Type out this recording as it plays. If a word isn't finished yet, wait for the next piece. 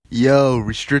Yo,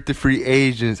 restricted free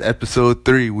agents, episode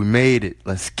 3. We made it.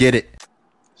 Let's get it.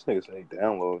 This nigga say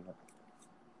download.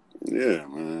 Yeah,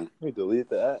 man. We delete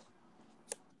the app.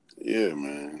 Yeah,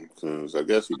 man. Because I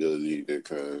guess he deleted it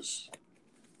because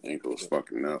ankle was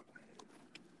fucking up.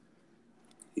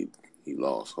 He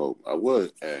lost hope. I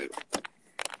would add.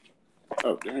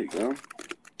 Oh, there you go.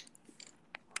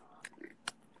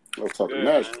 I was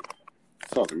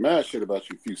talking mad shit about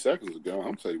you a few seconds ago.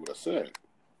 I'm telling you what I said.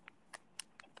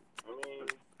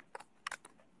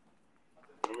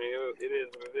 I mean, it is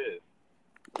what it is.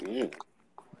 Yeah.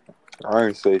 I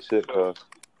ain't say shit, cuz.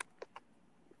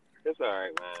 It's all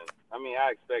right, man. I mean,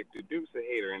 I expect you. Duke's a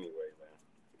hater anyway,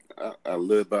 man. I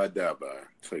live by, die by. I'll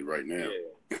tell you right now.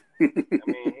 Yeah. I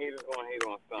mean, haters gonna hate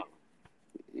on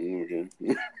something.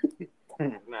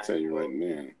 Okay. I'll tell you right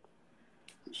now.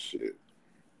 Shit.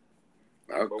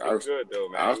 But we're good, though,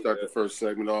 man. I'll start the first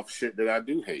segment off shit that I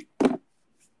do hate.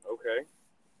 Okay.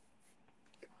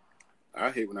 I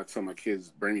hate when I tell my kids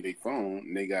bring me their phone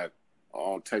and they got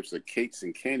all types of cakes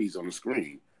and candies on the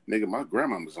screen. Nigga, my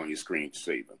grandmama's on your screen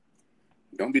saver.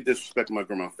 Don't be disrespecting my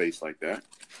grandma's face like that.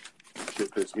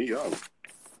 Shit piss me off,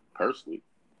 personally.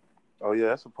 Oh, yeah,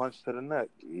 that's a punch to the neck.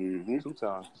 Mm-hmm. 2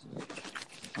 times.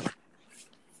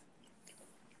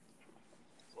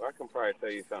 Well, I can probably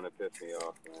tell you something that pissed me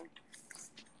off, man.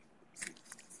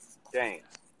 Damn.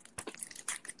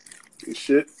 And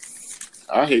shit,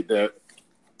 I hate that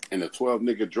in a 12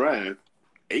 nigga drive,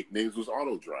 8 niggas was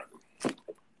auto driving.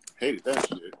 Hated that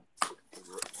shit.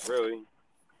 Really?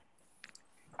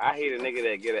 I hate a nigga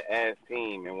that get an ass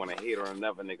team and want to hate on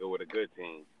another nigga with a good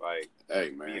team. Like,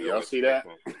 hey man, y'all see that?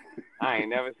 I ain't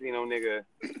never seen no nigga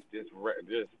just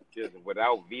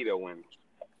without vetoing,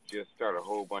 just start a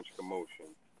whole bunch of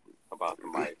commotion about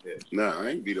somebody's hit. Nah, I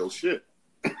ain't veto shit.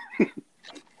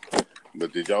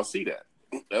 But did y'all see that?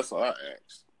 That's all I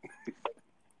asked.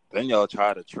 Then y'all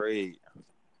try to trade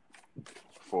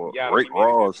for Yeah, Rick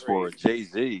Ross for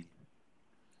Jay-Z.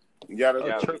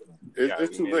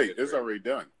 It's too late. It's already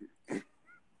done.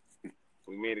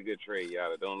 We made a good trade,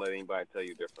 Yada. Don't let anybody tell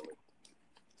you differently.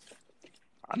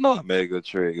 I know I made a good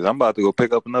trade because I'm about to go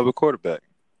pick up another quarterback.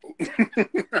 No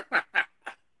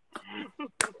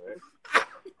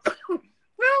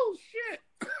shit.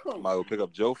 I'm about to go pick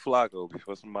up Joe Flacco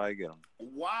before somebody get him.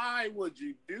 Why would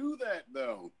you do that,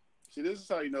 though? See, this is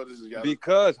how you know this is Yada.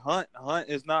 Because Hunt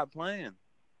is not playing.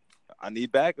 I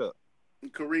need backup.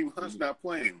 Kareem Hunt's not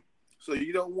playing. So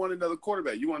you don't want another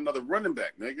quarterback. You want another running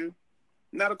back, nigga.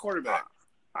 Not a quarterback.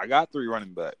 I got 3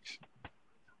 running backs.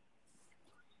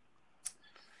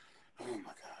 Oh,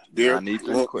 my God. I need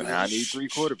 3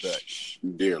 quarterbacks.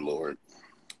 Dear Lord,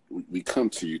 we come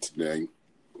to you today.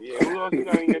 Yeah, who else you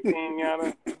got on your team,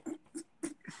 Yada?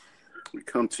 We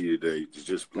come to you today to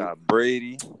just got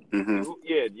Brady. Mm-hmm.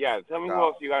 Yeah. Tell me who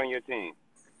else you got on your team.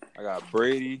 I got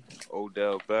Brady,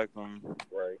 Odell Beckham.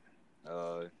 Right.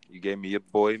 You gave me your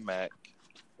boy Mac.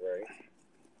 Right.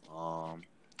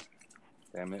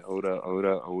 Damn it, hold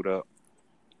up.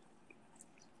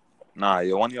 Nah,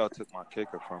 one of y'all took my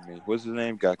kicker from me. What's his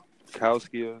name?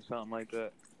 Gakowski or something like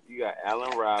that? You got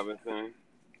Allen Robinson.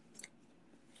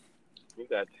 You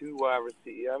got 2 wide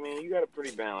receivers. I mean, you got a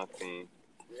pretty balanced team.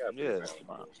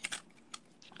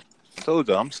 Told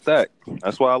you I'm stacked.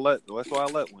 That's why I let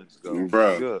Wentz go.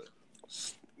 Bro. Good.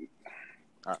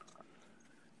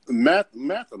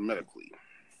 Mathematically,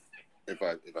 if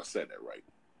I said that right,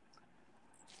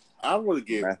 I would have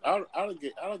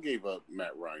gave up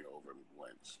Matt Ryan over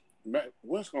Wentz.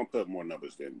 Wentz gonna put up more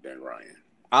numbers than Ryan.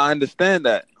 I understand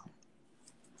that,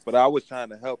 but I was trying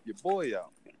to help your boy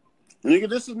out. Nigga,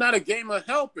 this is not a game of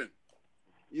helping.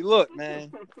 You look,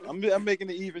 man. I'm making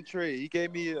an even trade. He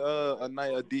gave me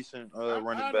a decent running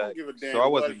back. I don't give a damn so I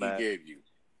wasn't what mad. he gave you.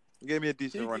 He gave me a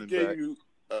decent running back. He gave you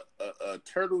a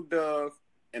turtle dove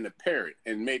and a parrot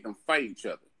and made them fight each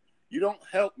other. You don't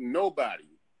help nobody.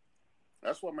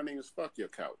 That's why my name is Fuck Your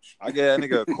Couch. I gave that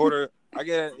nigga a quarter.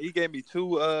 He gave me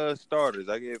 2 starters.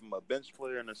 I gave him a bench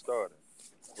player and a starter.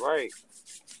 Right.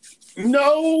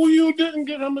 No, you didn't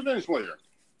give him a bench player.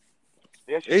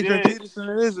 Yes, you Adrian did. Peterson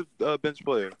is a bench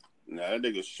player. Nah, that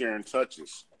nigga's sharing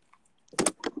touches.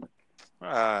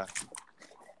 That's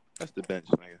the bench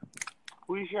nigga.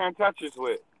 Who you sharing touches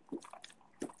with?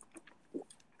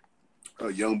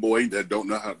 A young boy that don't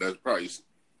know how.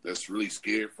 That's really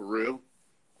scared for real.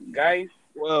 Guys?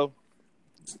 Well,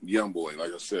 young boy,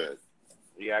 like I said.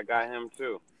 Yeah, I got him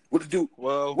too. What to do?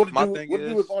 Well, what to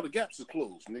do if all the gaps are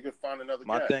closed? Nigga, find another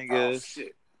my gap. thing is,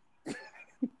 shit.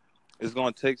 It's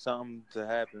going to take something to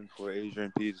happen for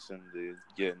Adrian Peterson to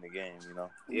get in the game, you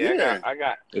know? Yeah. I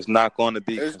got. It's not going to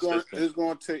be consistent. It's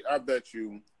going to take, I bet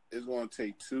you, it's going to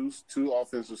take two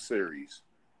offensive series.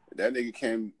 If that nigga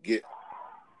can get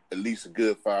at least a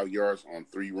good 5 yards on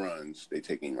 3 runs, they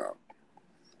take him out.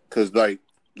 Because like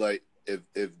if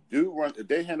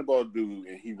they hand the ball to dude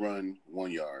and he run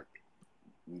 1 yard,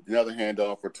 another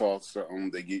handoff or toss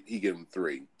something, he give him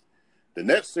 3. The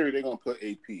next series they're gonna put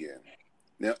AP in.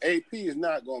 Now AP is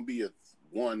not gonna be a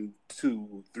 1,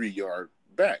 2, 3 yard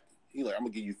back. He like, I'm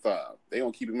gonna give you 5. They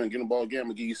gonna keep him in, get the ball again. I'm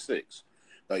gonna give you 6.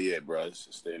 Like, yeah, bro, it's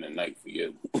just staying at night for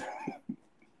you.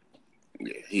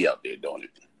 Yeah, he out there doing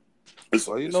it.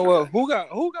 So you know what? Who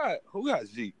got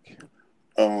Zeke?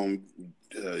 I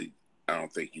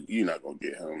don't think you're not gonna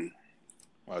get him.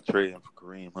 I'll trade him for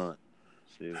Kareem Hunt.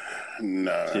 Shit.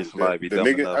 Nah, Somebody be dumb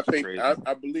enough to trade him.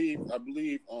 I believe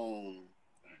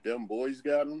them boys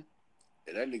got him.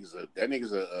 And that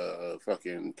nigga's a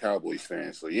fucking Cowboys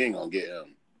fan, so you ain't gonna get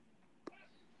him.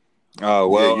 Oh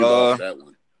well, you lost that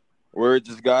one. Word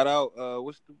just got out.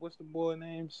 What's the boy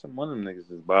name? Some one of them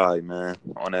niggas is by, man,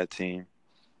 on that team.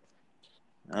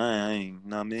 I ain't,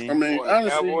 know what I mean? I mean,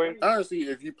 honestly,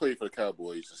 if you play for the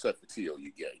Cowboys, except for T.O.,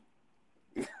 you gay.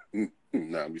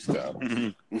 Nah, let me stop.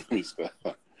 Nah,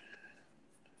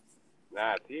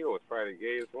 T.O. was probably the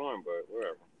gayest one, but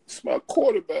whatever. It's my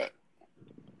quarterback.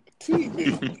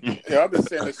 TV. Yeah, I've been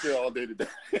saying that shit all day today.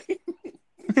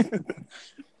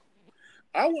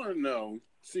 I want to know.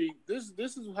 See, this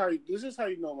is how you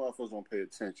know motherfuckers don't pay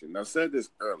attention. I said this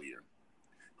earlier.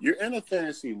 You're in a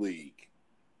fantasy league.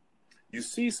 You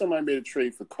see somebody made a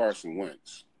trade for Carson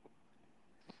Wentz,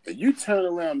 and you turn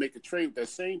around and make a trade with that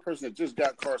same person that just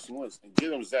got Carson Wentz and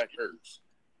get him Zach Ertz.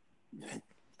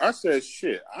 I said,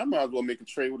 shit, I might as well make a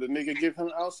trade with a nigga and give him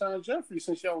Alshon Jeffrey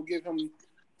since y'all give him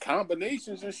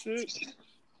combinations and shit.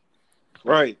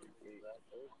 Right.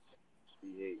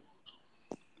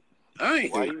 I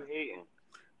ain't Why hating. you hating?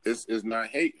 It's not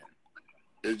hating.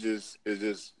 It's just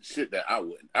shit that I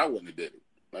wouldn't have did it.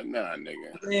 Like, nah,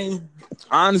 nigga. I mean,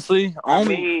 honestly, I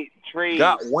only made trades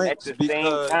got at Wentz the because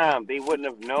same time. They wouldn't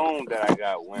have known that I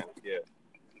got Wentz yet.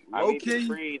 I made the low-key,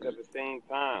 trades at the same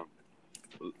time.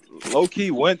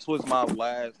 low-key, Wentz was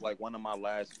one of my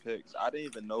last picks. I didn't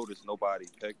even notice nobody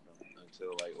picked him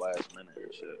until like last minute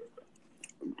and shit.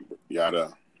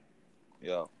 Yada.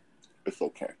 Yeah. It's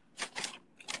okay.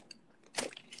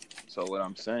 So what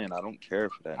I'm saying, I don't care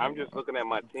for that. I'm just looking at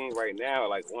my team right now.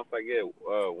 Like once I get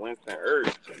Winston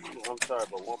Ertz, I'm sorry,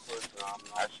 but one person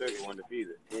I should be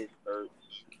undefeated. It's Ertz.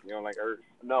 You don't like Ertz?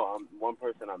 No, one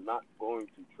person I'm not going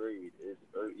to trade is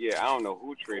Ertz. Yeah, I don't know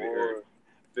who traded Ertz.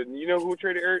 You know who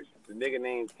traded Ertz? The nigga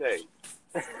named Tay.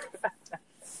 I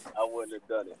wouldn't have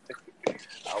done it.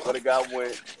 I would have got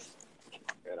Wentz,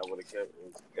 and I would have kept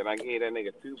it. And I gave that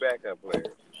nigga 2 backup players.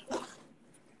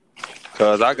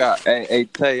 Cause I got, I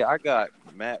got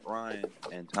Matt Ryan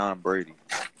and Tom Brady.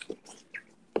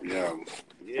 Yeah.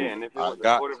 Yeah, and if it was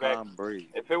I a quarterback, Tom Brady.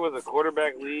 If it was a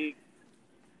quarterback league,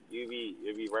 you'd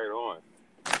be right on.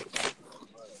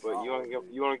 But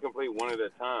you only can play one at a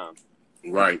time.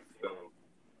 Right. So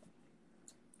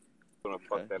gonna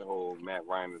fuck that whole Matt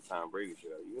Ryan and Tom Brady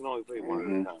shit up. You can only play one at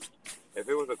a time. If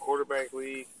it was a quarterback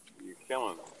league, you're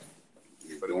killing them.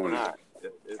 But it's not.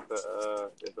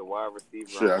 It's a wide receiver.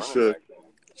 Shit, I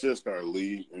should start a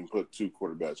league and put 2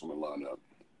 quarterbacks on the lineup.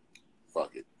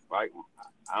 Fuck it. Like,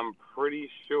 I'm pretty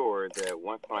sure that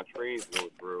once my trades go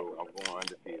through, I'm going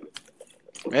undefeated.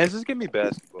 Man, just give me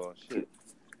basketball. Shit.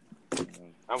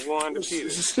 I'm going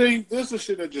undefeated. See, this is the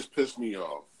shit that just pissed me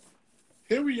off.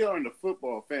 Here we are in the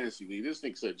football fantasy league. This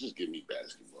nigga said, just give me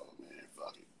basketball, man.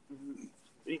 Fuck it.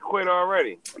 He quit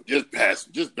already.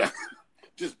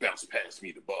 Just bounce past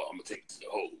me the ball. I'm gonna take it to the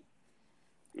hole.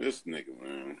 This nigga,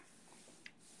 man.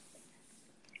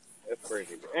 That's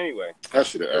crazy. But anyway. I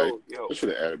should have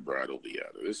added Brad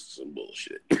Oliata. This is some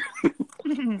bullshit.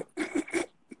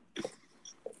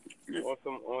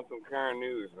 On some current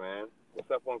news, man. What's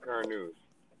up on current news?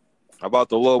 About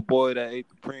the little boy that ate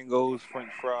the Pringles,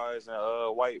 French fries,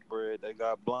 and white bread that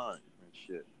got blind and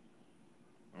shit.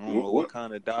 I don't know what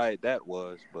kind of diet that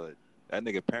was, but that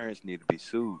nigga parents need to be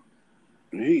sued.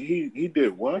 He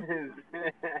did what?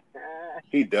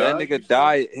 He died? That nigga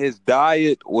diet. His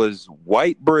diet was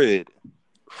white bread,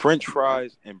 French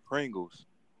fries, and Pringles.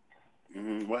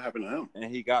 Mm-hmm. What happened to him?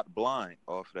 And he got blind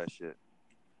off of that shit.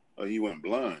 Oh, he went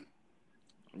blind.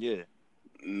 Yeah.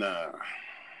 Nah.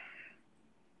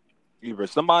 Either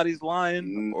somebody's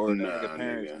lying or the nigga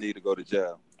parents need to go to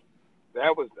jail.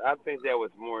 I think that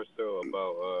was more so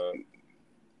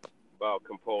about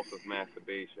compulsive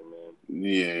masturbation, man.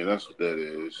 Yeah, that's what that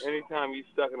is. Anytime you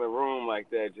stuck in a room like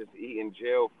that, just eating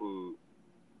jail food,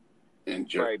 and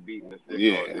probably beating the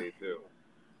stick all day too.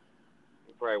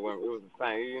 probably went. It was the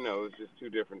same. You know, it was just two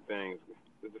different things.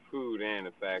 The food and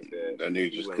the fact that That nigga he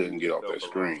just wouldn't couldn't leave get off that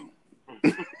himself screen.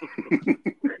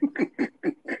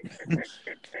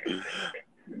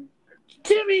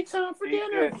 Timmy, time for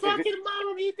dinner. Fucking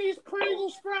mom, eat these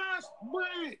Pringles fries,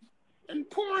 bread, and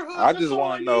Pornhub. I just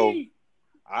want to know.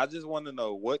 I just want to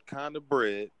know what kind of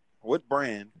bread, what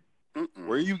brand,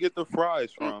 where you get the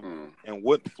fries from, and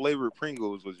what flavored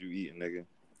Pringles was you eating, nigga?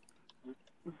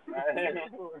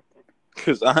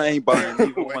 Cause I ain't buying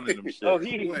either one of them shit. Oh,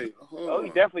 he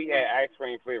definitely had ice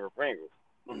cream flavored Pringles.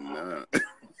 Nah.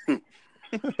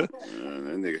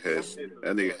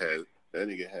 That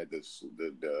nigga had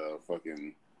the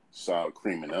fucking sour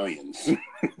cream and onions.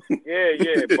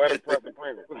 yeah, butter pretzel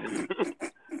Pringles.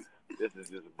 This is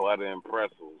just butter and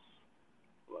pretzels.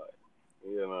 Like,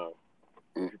 you know,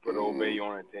 if you put Old Bay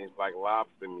on it, it tastes like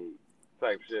lobster meat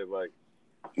type shit. Like,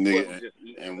 nigga,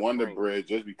 and Wonder Bread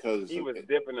just because he was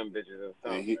dipping them bitches in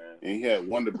something, and he had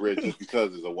Wonder Bread just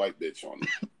because there's a white bitch on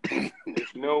it.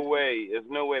 There's no way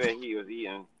that he was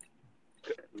eating.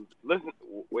 Listen,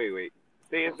 wait.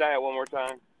 Say his diet one more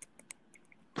time.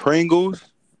 Pringles,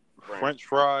 French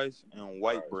fries, and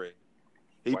white bread.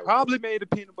 He probably made a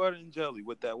peanut butter and jelly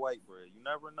with that white bread. You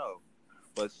never know,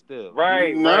 but still.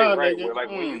 Right. Nigga, Like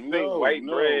when you say white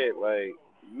bread, like.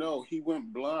 No, he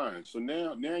went blind. So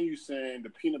now you saying the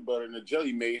peanut butter and the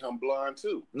jelly made him blind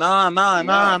too? Nah.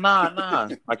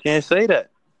 I can't say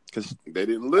that because they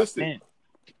didn't list it.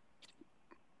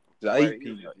 I eat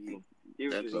peanut.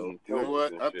 You know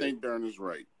what? I think Darren is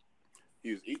right.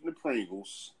 He was eating the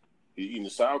Pringles. He's eating the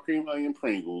sour cream onion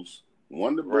Pringles.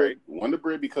 Wonder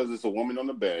bread because it's a woman on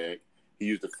the bag. He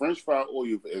used the French fry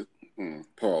oil as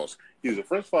pause. He used the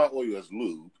French fry oil as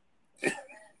lube.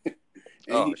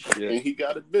 And he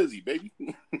got it busy, baby.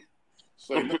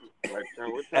 So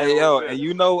hey yo, and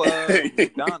you know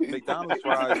McDonald's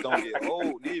fries don't get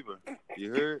old neither.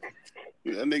 You heard?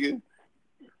 That nigga,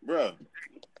 bro.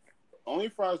 Only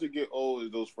fries that get old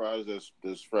is those fries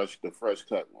that's fresh, the fresh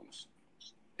cut ones.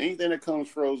 Anything that comes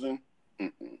frozen,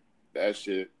 that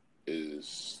shit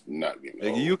is not getting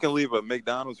old. You can leave a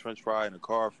McDonald's French fry in a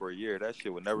car for a year. That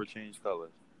shit would never change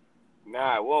colors.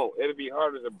 Nah, it won't. It'll be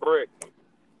hard as a brick.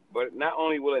 But not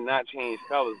only will it not change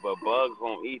colors, but bugs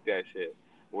won't eat that shit,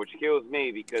 which kills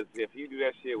me because if you do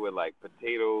that shit with like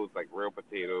potatoes, like real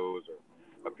potatoes or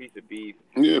a piece of beef,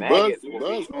 bugs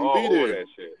gonna be there. That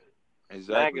shit.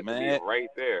 Exactly, man. Right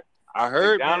there. I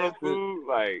heard McDonald's food,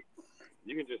 like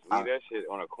you can just leave that shit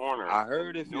on a corner. I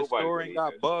heard if your store ain't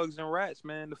got bugs and rats,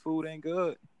 man, the food ain't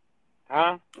good.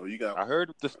 Huh? I heard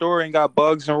if the store ain't got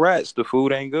bugs and rats, the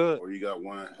food ain't good. Or you got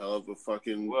one hell of a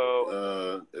fucking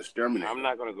exterminator. I'm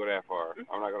not gonna go that far.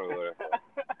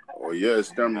 Oh yeah,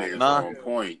 exterminator's on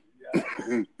point.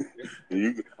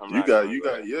 you got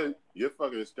your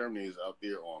fucking exterminators out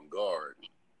there on guard.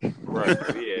 Right?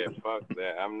 Yeah, fuck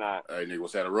that. I'm not. All right, nigga,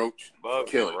 what's that? A roach?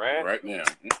 Bugs Kill and it rats? right now.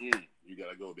 You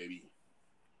gotta go, baby.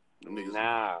 Them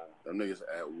niggas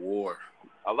at war.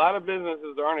 A lot of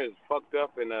businesses aren't as fucked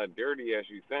up and dirty as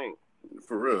you think.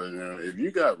 For real, now, if you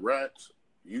got rats,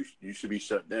 you should be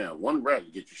shut down. One rat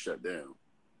will get you shut down.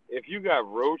 If you got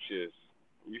roaches,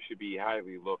 you should be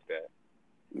highly looked at.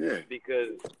 Yeah.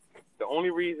 Because the only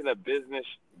reason a business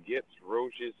gets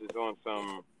roaches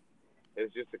is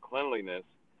just the cleanliness.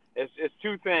 It's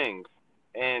two things,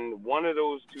 and one of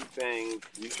those two things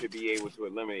you should be able to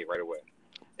eliminate right away.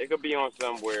 It could be on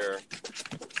somewhere.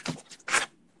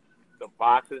 The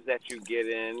boxes that you get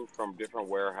in from different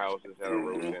warehouses have a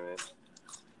roach in it,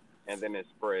 and then it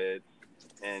spreads,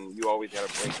 and you always got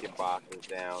to break your boxes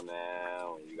down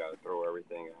now, and you got to throw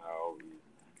everything out.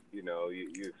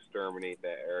 You exterminate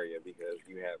that area because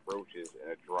you have roaches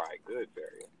in a dry goods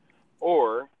area.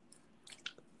 Or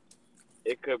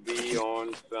it could be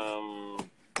on some,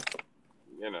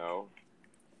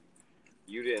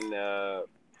 you didn't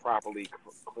properly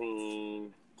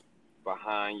clean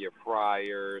behind your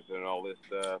fryers and all this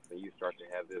stuff, and you start to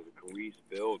have this grease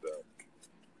buildup,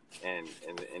 and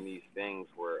these things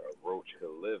where a roach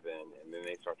could live in, and then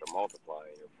they start to multiply,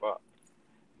 and you're fucked.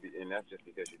 And that's just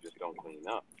because you just don't clean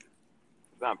up.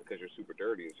 It's not because you're super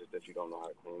dirty. It's just that you don't know how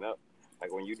to clean up.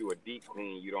 Like when you do a deep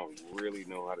clean, you don't really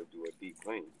know how to do a deep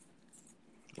clean.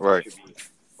 Right.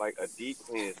 Like a deep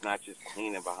clean is not just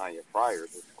cleaning behind your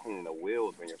fryers. It's cleaning the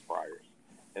wheels on your fryers.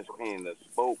 It's cleaning the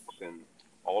spokes and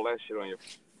all that shit on your.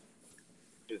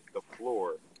 Just the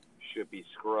floor should be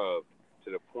scrubbed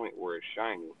to the point where it's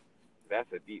shiny.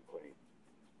 That's a deep clean.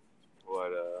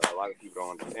 But a lot of people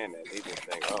don't understand that. They just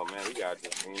think, "Oh man, we gotta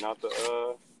just clean out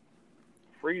the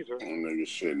freezer." Nigga,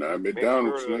 shit, not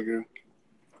McDonald's, nigga.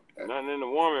 Nothing in the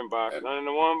warming box. Nothing in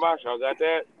the warming box. Y'all got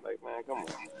that? Like, man, come on,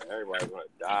 man. Everybody's gonna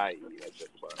die eating that shit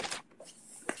spot.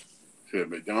 Shit,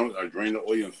 McDonald's, I drain the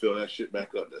oil and fill that shit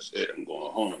back up. That's it. I'm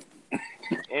going home.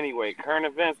 Anyway, current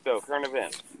events though. Current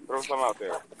events. Throw some out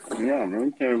there. Yeah, man.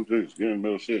 You can't just get in the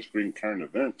middle of shit screaming current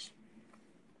events.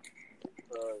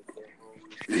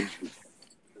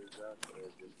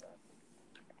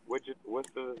 What's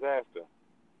the disaster?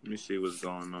 Let me see what's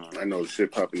going on. I know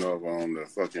shit popping off on the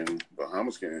fucking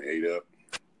Bahamas getting ate up.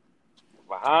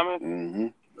 Bahamas? Mm-hmm.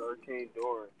 Hurricane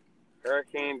Doran.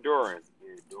 Hurricane Doran.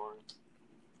 Yeah,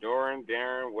 Doran,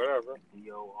 Darren, whatever.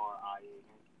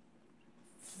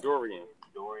 Dorian.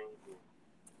 Dorian.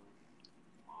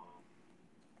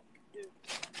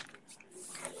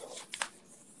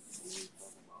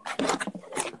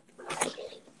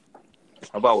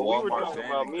 How about Well, we were Walmart talking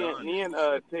banning about guns? me and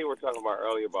Tay were talking about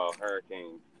earlier about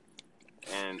hurricanes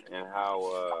and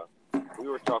how we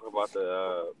were talking about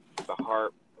the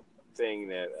HAARP thing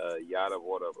that Yada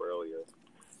brought up earlier,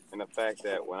 and the fact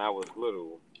that when I was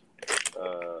little,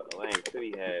 Atlantic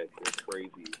City had this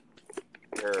crazy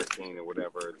hurricane or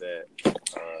whatever that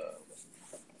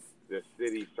the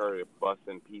city started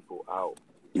busing people out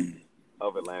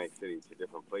of Atlantic City to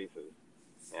different places,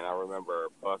 and I remember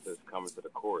buses coming to the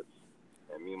courts.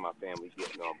 And me and my family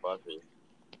getting on buses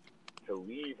to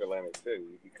leave Atlantic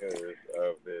City because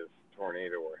of this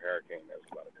tornado or hurricane that was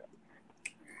about to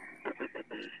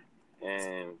come.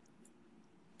 And,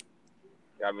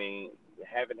 I mean,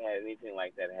 haven't had anything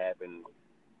like that happen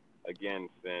again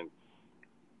since,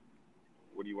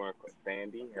 what do you want to call it?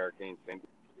 Sandy? Hurricane Sandy?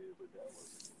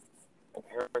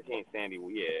 Hurricane Sandy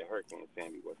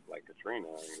was like Katrina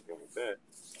or anything like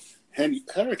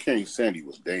that. Hurricane Sandy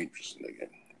was dangerous, nigga.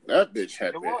 That bitch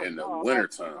happened in the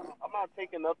wintertime. I'm not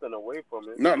taking nothing away from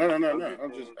it. No. I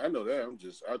know that.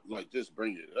 I just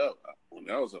bringing it up. When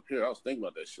I was up here, I was thinking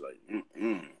about that shit.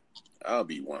 Like, I'll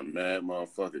be one mad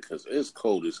motherfucker because it's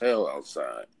cold as hell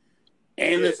outside,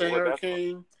 and it's a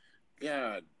hurricane.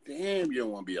 God damn, you don't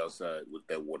want to be outside with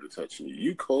that water touching you.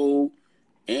 You cold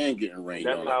and getting rained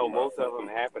on. That's how most of them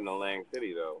happen in Atlantic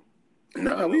City, though.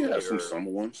 Nah, we had some summer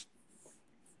ones.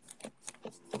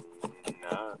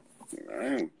 Nah.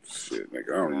 Shit,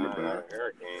 nigga, I don't remember not that. A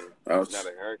hurricane. Not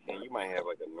a hurricane. You might have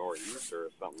like a nor'easter or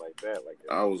something like that. Like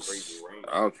crazy rain.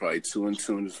 I was probably 2 and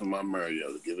 2 from my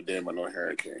Mario to give a damn about no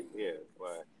hurricane. Yeah,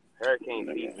 but hurricane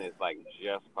season is like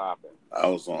just popping. I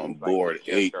was on board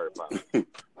 8.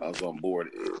 I was on board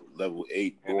level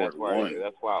 8, board 1.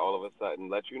 That's why all of a sudden,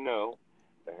 let you know,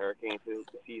 the hurricane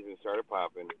season started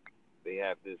popping. They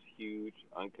have this huge,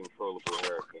 uncontrollable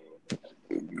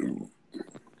hurricane.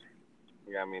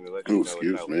 Yeah, I mean, to let you know.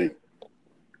 Excuse me.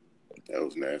 That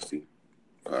was nasty.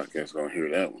 Podcast gonna hear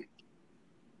that one.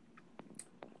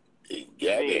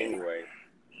 Anyway,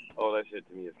 all that shit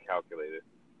to me is calculated.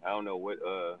 I don't know what.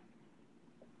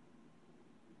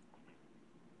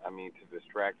 I mean, to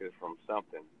distract us from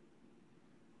something.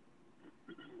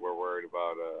 We're worried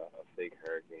about a fake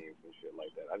hurricanes and shit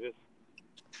like that.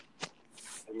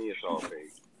 To me, it's all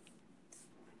fake.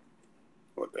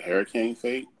 What, the hurricane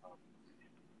fake?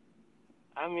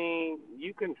 I mean,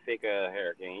 you can fake a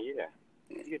hurricane, yeah.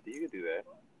 You could do that.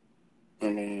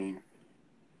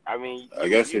 I mean, I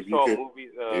guess if you could,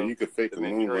 movies, if you could fake the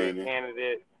moon landing,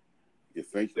 Candidate, you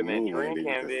fake the moon landing,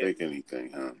 you could fake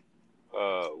anything,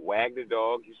 huh? Wag the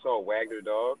Dog. You saw Wag the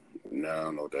Dog? No, I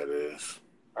don't know what that is.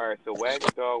 All right, so Wag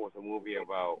the Dog was a movie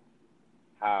about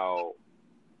how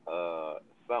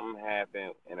something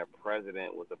happened and a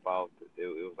president was about to, it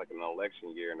was like an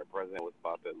election year and the president was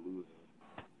about to lose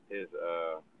his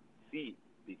seat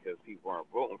because people weren't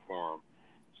voting for him.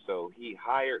 So he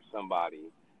hired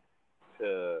somebody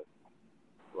to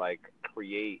like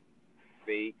create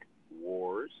fake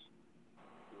wars,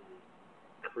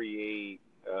 create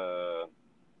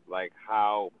like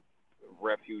how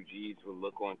refugees would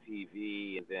look on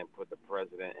TV and then put the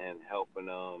president in helping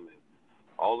them and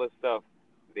all this stuff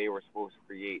they were supposed to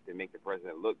create to make the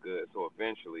president look good. So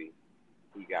eventually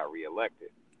he got reelected.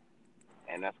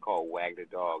 And that's called Wag the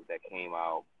Dog. That came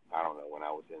out, I don't know, when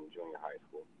I was in junior high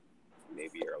school,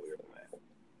 maybe earlier than that.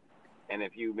 And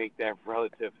if you make that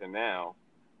relative to now,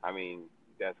 I mean,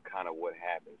 that's kind of what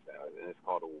happens now. And it's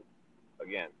called,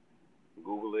 again,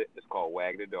 Google it. It's called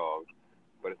Wag the Dog.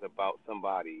 But it's about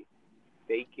somebody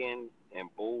faking and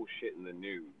bullshitting the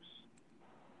news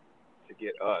to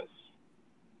get us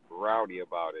rowdy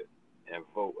about it and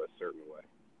vote a certain way.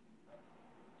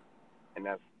 And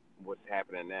that's what's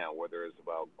happening now, whether it's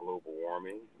about global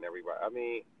warming and everybody. I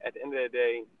mean, at the end of the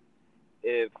day,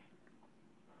 if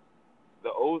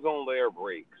the ozone layer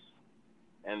breaks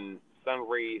and sun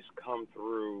rays come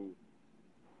through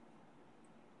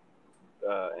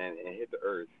and hit the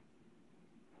earth,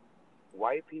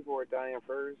 white people are dying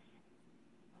first.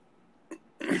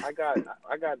 I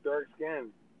got dark skin.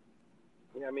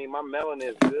 You know what I mean? My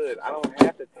melanin is good. I don't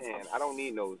have to tan. I don't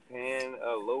need no tan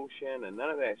lotion and none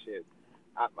of that shit.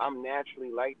 I'm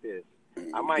naturally like this.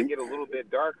 I might get a little bit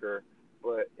darker,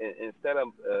 but instead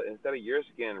of your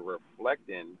skin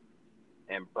reflecting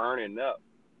and burning up,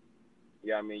 you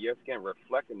know what I mean? Your skin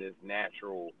reflecting this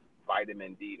natural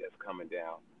vitamin D that's coming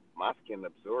down. My skin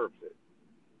absorbs it.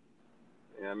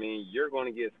 You know what I mean? You're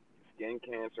going to get skin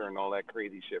cancer and all that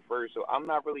crazy shit first. So I'm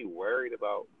not really worried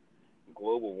about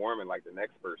global warming like the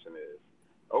next person is.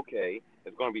 Okay,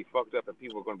 it's going to be fucked up and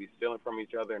people are going to be stealing from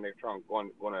each other and they're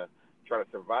going to try to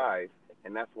survive.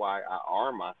 And that's why I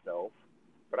arm myself.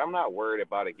 But I'm not worried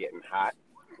about it getting hot.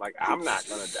 Like, I'm not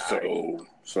going to die.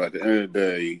 So at the end of the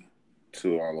day,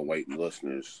 to all the white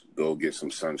listeners, go get some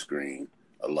sunscreen.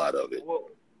 A lot of it. Well,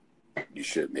 you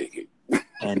should make it.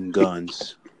 And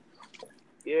guns.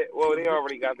 Yeah, well, they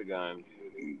already got the guns.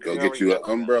 Go get you an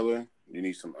umbrella. You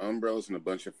need some umbrellas and a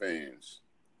bunch of fans.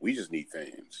 We just need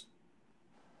fans.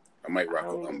 I might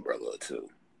rock an umbrella too.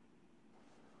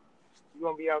 You're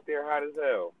going to be out there hot as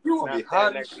hell. You're going to be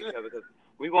hot next as to shit. each other because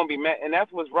we're going to be met. And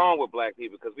that's what's wrong with black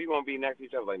people because we're going to be next to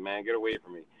each other like, man, get away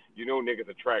from me. You know niggas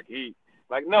attract heat.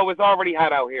 Like, no, it's already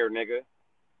hot out here, nigga.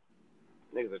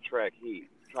 Niggas attract heat.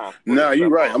 Nah, you're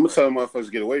right. I'm going to tell motherfuckers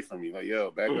to get away from you. Like,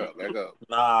 yo, back up.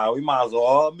 Nah, we might as well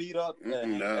all meet up.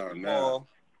 Nah.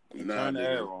 Turn the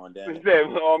air on, damn. You said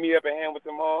all me up and hand with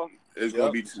them all? It's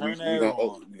going to be you're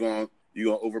going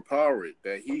to overpower it.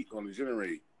 That heat going to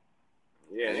generate.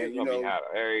 Yeah, it's going to be hot.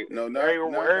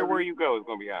 Everywhere you go, it's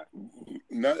going to be hot.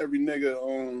 Not every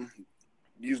nigga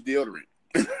use deodorant.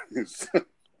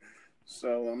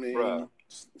 So, I mean, bruh,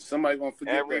 somebody going to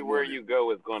forget everywhere you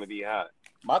go, it's going to be hot.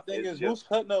 My thing is, who's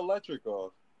cutting the electric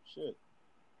off? Shit.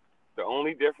 The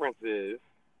only difference is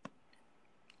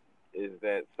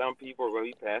that some people are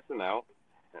going to be passing out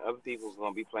and other people are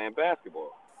going to be playing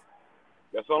basketball.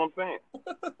 That's all I'm saying.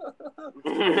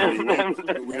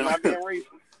 We're not being racist.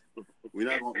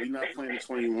 We're not playing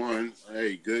 21.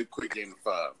 Hey, good, quick game of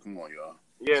 5. Come on, y'all.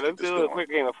 Yeah, let's do a quick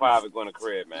game of 5 and go to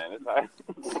crib, man. It's hot.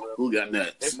 Who got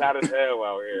next? It's hot as hell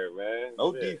out here, man.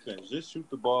 No defense. Just shoot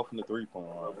the ball from the 3-point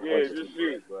line. Yeah, just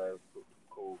shoot.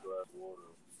 Cold glass water.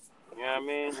 You know what I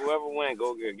mean? Whoever wins,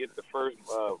 go get the first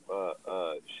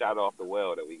shot off the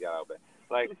well that we got out there.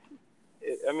 Like,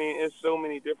 it's so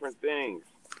many different things.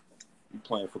 You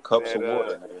playing for cups of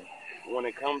water, man. When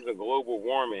it comes to global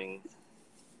warming,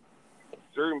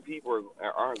 certain people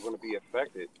aren't going to be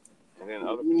affected. And then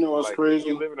other people, you know what's crazy?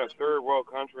 You live in a third world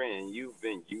country and you've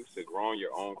been used to growing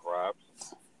your own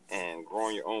crops and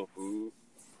growing your own food,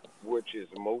 which is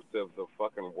most of the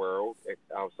fucking world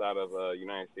outside of the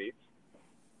United States.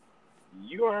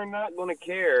 You are not going to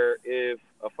care if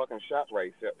a fucking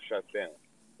ShopRite shuts down.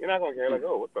 You're not going to care like,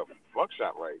 oh, what the fuck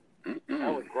ShopRite?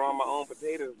 I was growing my own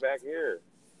potatoes back here.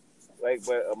 Like,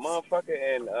 but a motherfucker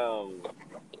in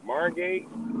Margate,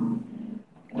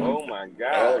 oh my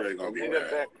God. Oh, they're going to be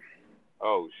mad.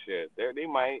 Oh shit! They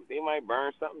might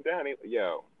burn something down. This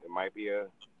might be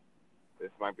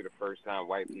the first time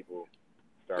white people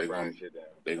start burning shit down.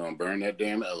 They're gonna burn that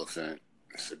damn elephant.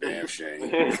 It's a damn shame.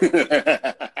 Might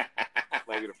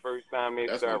be the first time they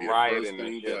start rioting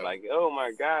and shit. Like, oh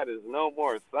my God, there's no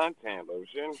more suntan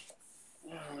lotion.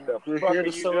 The fuck are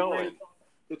you doing?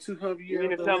 The 200 years. You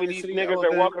mean to tell me these niggas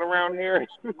are walking around here?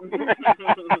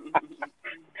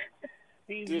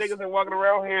 These niggas are walking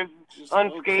around here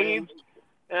unscathed.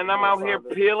 And I'm out here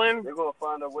peeling. They're gonna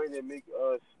find a way to make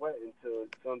sweat into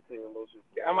suntan lotion.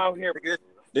 I'm out here.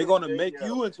 They're gonna make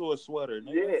you into a sweater.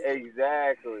 Nigga. Yeah,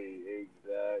 exactly.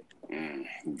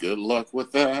 Good luck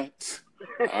with that.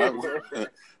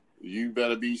 You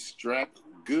better be strapped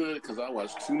good because I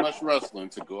watch too much wrestling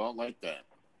to go out like that.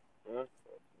 Huh?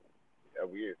 Yeah,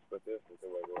 weird. Split this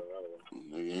until I go another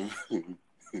one.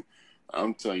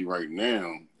 I'm telling you right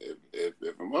now, if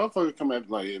a motherfucker come at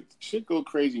like if shit go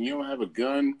crazy and you don't have a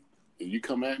gun and you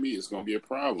come at me, it's gonna be a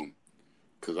problem.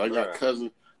 Cause I got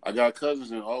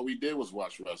cousins and all we did was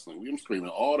watch wrestling. We were screaming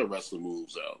all the wrestling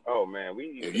moves out. Oh man,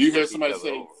 if you hear somebody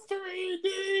say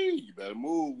 3D, you better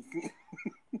move.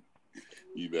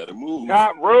 You better move.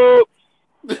 Top ropes.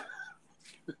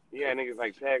 Yeah, niggas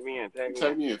like tag me in.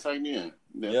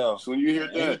 Yeah. So when you hear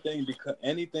that,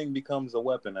 anything becomes a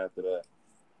weapon after that.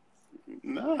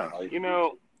 Nah. You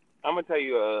know, I'm gonna tell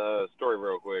you a story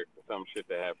real quick. Some shit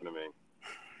that happened to me.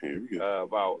 Here we go.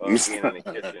 About being in the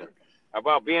kitchen.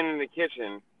 About being in the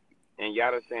kitchen, and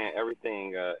Yada saying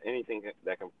everything, anything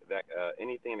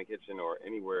anything in the kitchen or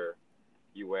anywhere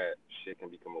you at, shit can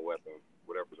become a weapon,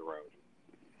 whatever's around you.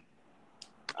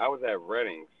 I was at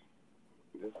Reddings.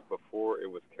 This is before it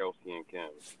was Kelsey and Kim,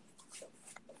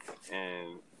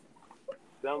 and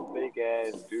some big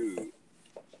ass dude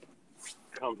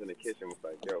comes in the kitchen and was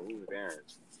like, "Yo, who's Darren?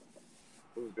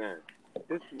 Who's Darren?"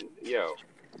 This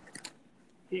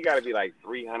he got to be like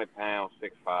 300 pounds,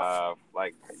 6'5",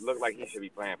 like look like he should be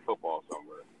playing football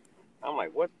somewhere. I'm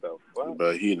like, what the fuck?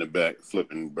 But he in the back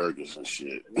flipping burgers and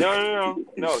shit. No.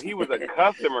 He was a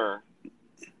customer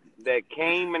that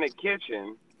came in the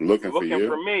kitchen Looking for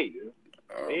me.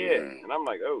 Oh, Yeah, man. and I'm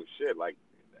like, oh shit, like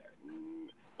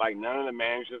none of the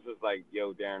managers was like,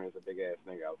 yo, Darren is a big ass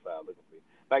nigga outside looking for you.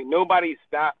 Like nobody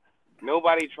stopped,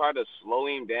 nobody tried to slow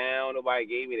him down, nobody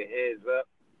gave me the heads up.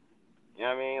 You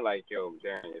know what I mean? Like, yo,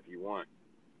 Darren, if you want,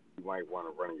 you might want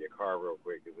to run in your car real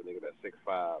quick. There's a nigga that's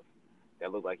 6'5",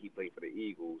 that looked like he played for the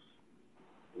Eagles,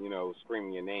 you know,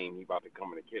 screaming your name. He about to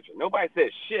come in the kitchen. Nobody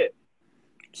said shit.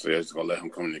 So they're just gonna let him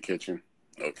come in the kitchen?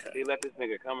 Okay. They let this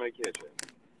nigga come in the kitchen.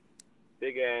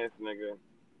 Big ass nigga.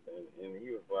 And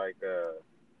he was like,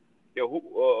 yo,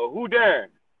 who Darren?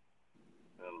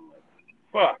 And I'm like,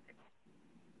 fuck.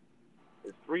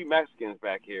 There's 3 Mexicans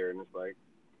back here, and it's like,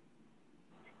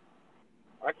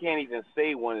 I can't even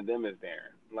say one of them is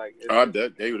Darren. Like,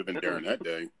 They would have been Darren that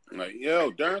day. Like, yo,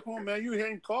 Darren, come on, man. You hear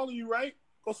him calling you, right?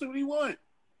 Go see what he want.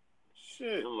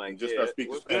 Shit. I'm like, just yeah, start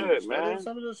speaking what's Spanish. good, man?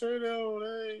 Something to say,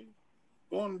 hey,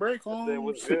 go on break home. I said,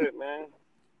 what's good, man?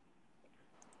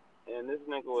 And this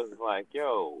nigga was like,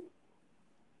 yo,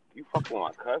 you fucking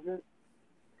with my cousin?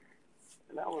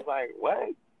 And I was like, what?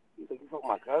 He's like, you fucking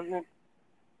with my cousin?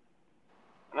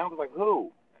 And I was like,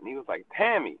 who? And he was like,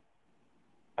 Tammy.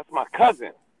 That's my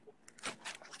cousin.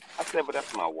 I said, but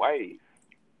that's my wife.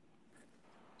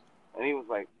 And he was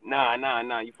like, nah,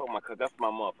 you fucking my cousin. That's my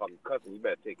motherfucking cousin. You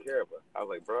better take care of her. I was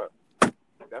like, bro,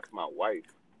 that's my wife.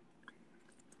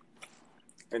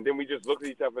 And then we just looked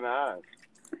at each other in the eyes.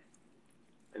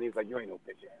 And he's like, you ain't no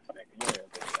bitch ass nigga. You ain't no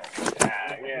bitch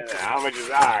ass nigga. How much is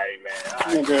all right, man? All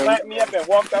right. Okay. Slapped me up and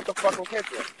walked out the fucking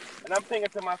kitchen. And I'm thinking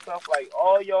to myself, like,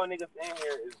 all y'all niggas in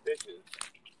here is bitches.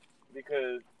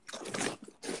 Because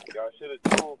y'all should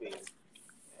have told me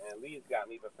and at least got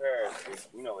me prepared to,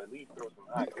 you know, at least throw some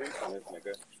hot grease on this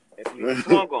nigga if he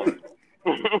swung on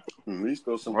me. At least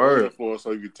throw some oil for us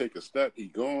so you can take a step. He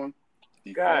gone.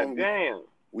 God damn.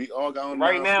 We all got on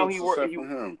right now. except for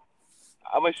him.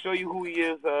 I'm gonna show you who he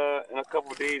is in a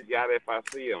couple of days, yada, if I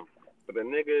see him. But the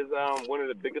nigga is one of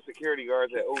the biggest security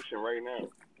guards at Ocean right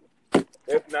now.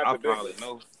 If not I the probably biggest.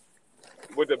 know.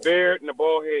 With the beard and the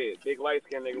bald head, big light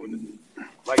skinned nigga with the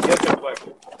yes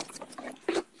complexion.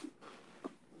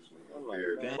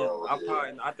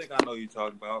 Damn, I think I know who you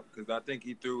talking about because I think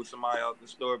he threw somebody out the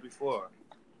store before.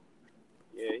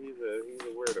 Yeah, he's a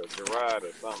weirdo, Gerard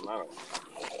or something. I don't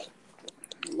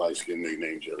know. Light skinned nigga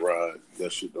named Gerard.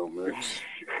 That shit don't mix.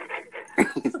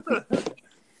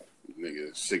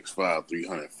 Nigga 6'5",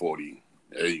 340.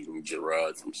 There you go,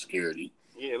 Gerard from Scaredy.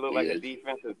 Yeah, it looked like a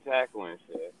defensive tackle and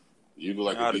shit. You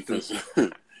look like a defensive.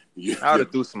 I would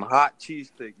have threw some hot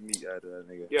cheesesteak meat out of that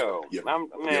nigga. Yo,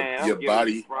 I'm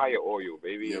giving you fryer oil,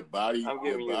 baby. Your body. I'm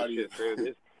giving you shit, sir.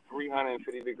 It's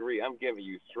 350 degrees. I'm giving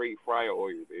you straight fryer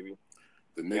oil, baby.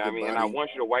 The nigga, you know what I mean? And I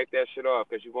want you to wipe that shit off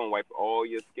because you're going to wipe all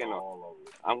your skin off.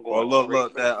 I'm going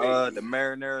look, that the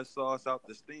marinara sauce out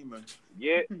the steamer.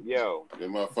 Yeah, yo. That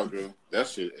motherfucker, that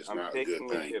shit is not a good thing. I'm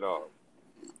taking this shit off.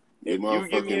 Your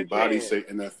motherfucking body say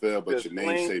NFL, but your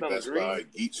name say Best Buy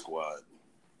Geek Squad.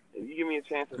 If you give me a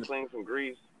chance to sling some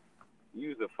grease,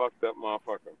 you's a fucked up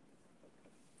motherfucker.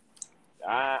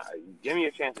 Give me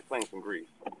a chance to sling some grease.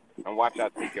 And watch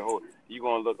out, take your whole. You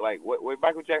gonna look like what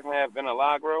Michael Jackson had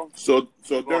Vinalagro? So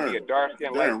Darren, be a dark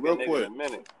skin, real quick. In a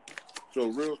minute. So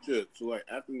real shit. So like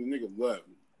after the nigga left,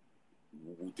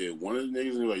 did one of the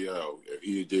niggas be like, yo, if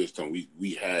he did something,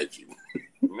 we had you.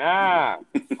 Nah.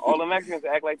 All the Mexicans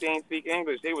act like they ain't speak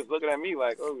English. They was looking at me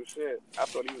like, oh shit, I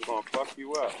thought he was gonna fuck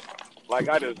you up. Like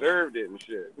I deserved it and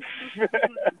shit.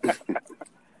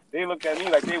 They looked at me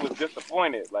like they was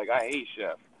disappointed. Like I hate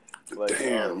Chef. Like,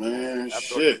 damn, man, I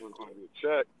thought he was gonna do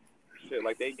Chuck. Shit,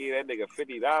 like they gave that nigga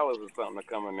 $50 or something to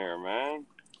come in there, man.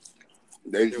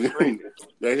 They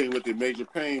hit with the Major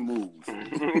Pain moves.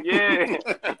 Yeah.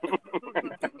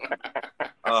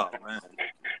 Oh man.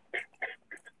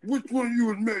 Which one of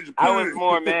you is Major Pain? I was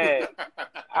more mad.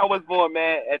 I was more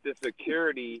mad at the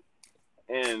security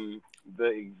and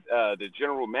the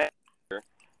general manager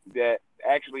that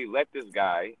actually let this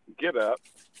guy get up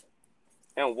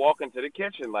and walk into the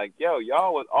kitchen. Like, yo,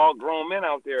 y'all was all grown men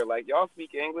out there. Like, y'all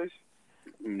speak English.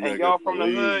 Nigga, and y'all from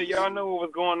please. the hood, y'all know what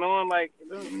was going on. Like,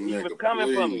 he was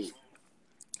coming for me.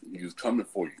 He was coming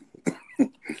for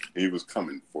you. He was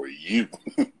coming for you.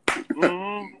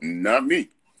 Mm-hmm. Not me.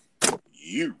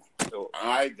 You. So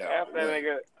I got after that away.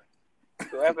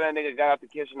 nigga got out the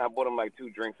kitchen, I bought him like 2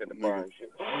 drinks at the bar and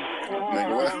shit.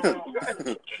 Nigga, what?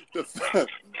 The fuck?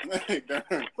 Hey,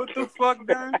 darn. What the fuck,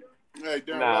 Darren? Hey,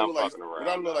 darn. Nah, I'm what I fucking look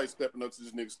around. like stepping up to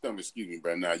this nigga's stomach. Excuse me,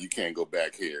 bro. Now you can't go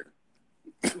back here.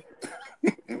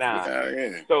 Nah.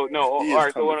 Yeah. So no, all He is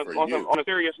right. So coming for you. on a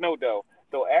serious note though,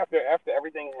 so after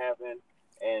everything happened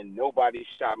and nobody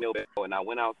shot me, and I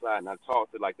went outside and I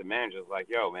talked to like the managers, like,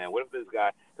 yo, man, what if this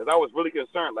guy? Because I was really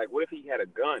concerned, like, what if he had a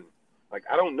gun? Like,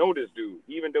 I don't know this dude,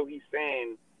 even though he's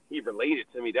saying he related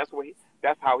to me. That's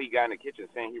how he got in the kitchen,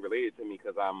 saying he related to me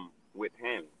because I'm with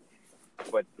him.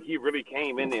 But he really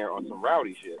came in there on some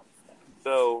rowdy shit.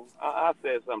 So I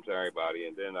said something to everybody,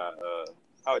 and then I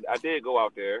did go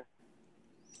out there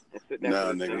and sit next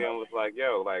to this nigga and was like,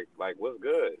 yo, like what's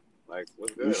good? Like,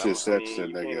 what's good? You should said to that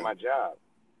you came to nigga. my job.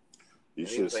 You And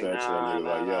he should was said like, to that nigga,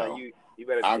 like, yo. you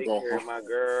better I'll take go care of home. my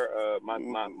girl, my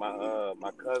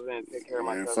cousin, take care of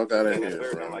my Man, cousin. fuck outta And here,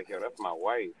 third, bro. I'm like, yo, that's my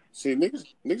wife. See,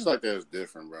 niggas like that is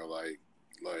different, bro. Like,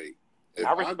 if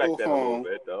I respect go that home, a little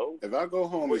bit, though. if I go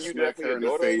home Well, and you smack definitely her in the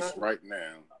your daughter or face nothing? right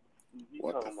now,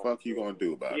 what the fuck you gonna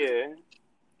do about it? Yeah.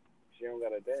 She don't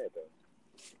got a dad, though.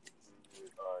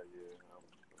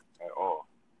 Yeah. At all.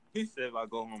 He said if I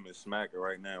go home and smack her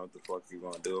right now, what the fuck you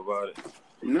gonna do about it?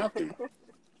 Nothing.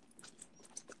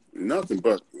 Nothing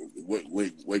but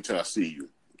wait till I see you.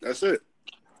 That's it.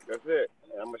 That's it.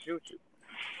 I'm gonna shoot you.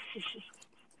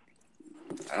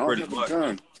 I don't Pretty have much. a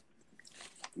gun.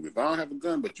 If I don't have a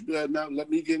gun, but you better not let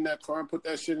me get in that car and put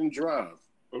that shit in drive.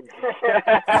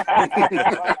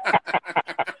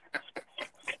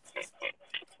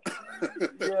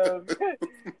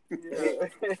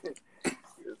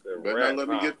 Better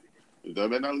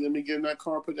not let me get in that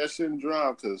car and put that shit in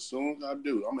drive, because as soon as I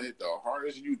do, I'm gonna hit the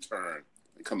hardest U-turn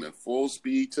and come in full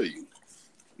speed to you.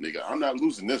 Nigga, I'm not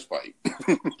losing this fight.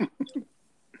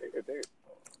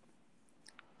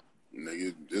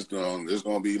 Nigga, it's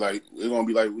gonna be like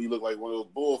we look like one of those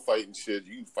bullfighting shit.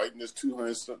 You fighting this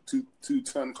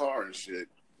 200-ton car and shit.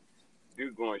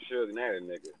 Dude going sugar than that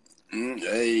nigga.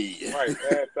 Hey. Right,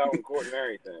 passed out in court and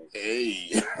everything. Hey.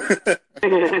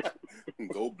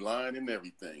 Go blind and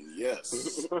everything.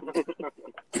 Yes.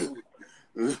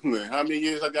 How many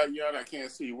years I got you on? I can't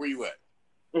see. Where you at?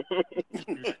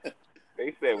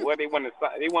 They said what they want to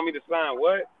sign. They want me to sign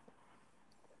what?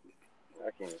 I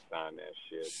can't sign that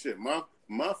shit. Shit, my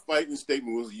fighting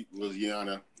statement was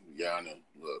Yana.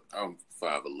 Look, I'm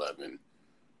 5'11",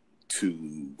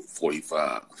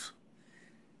 245.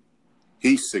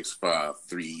 He's 6'5",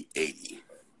 380.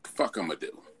 Fuck, I'm gonna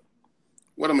do.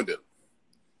 What I'm gonna do?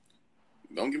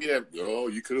 Don't give me that. Oh,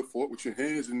 you could have fought with your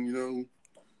hands, and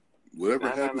whatever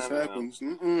happens.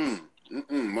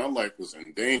 My life was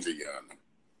in danger, Yana.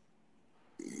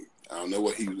 I don't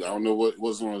know what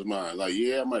was on his mind. Like,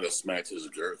 yeah, I might have smacked his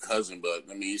cousin, but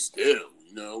I mean, still,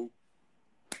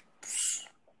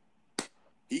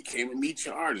 he came at me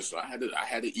charged, so I had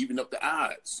to even up the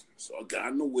odds. So I got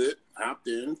in the whip, hopped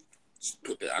in,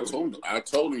 I told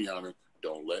him, Yana,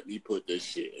 don't let me put this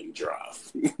shit in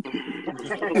drive.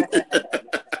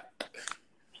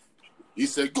 He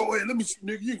said, go ahead,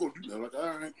 nigga, you gonna do that. I'm like,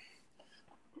 all right.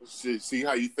 See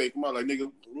how you fake him out? Like,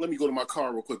 nigga, let me go to my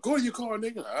car real quick. Go in your car,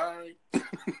 nigga. All right. Put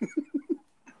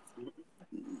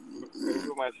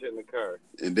my shit in the car.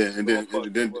 And then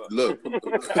look.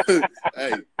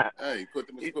 hey, put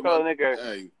them. He told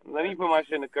nigga, let me put my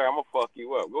shit in the car. I'm gonna fuck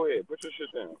you up. Go ahead, put your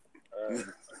shit down.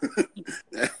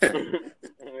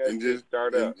 And just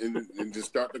start up. And just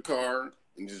start the car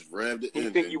and just rev the engine. You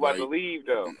think you about to leave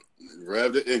though?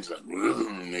 Rev the engine. Like,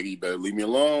 nigga, you better leave me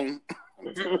alone.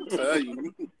 I'm trying to tell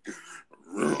you.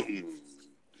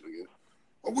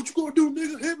 Oh, what you gonna do,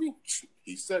 nigga? Hit me?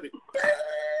 He said it.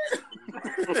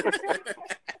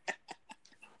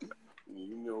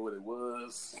 You know what it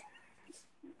was.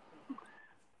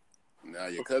 Now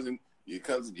your cousin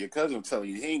telling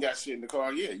you he ain't got shit in the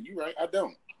car. Yeah, you right. I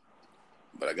don't.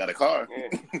 But I got a car. Yeah,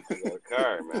 I got a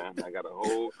car, man. I got a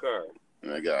whole car.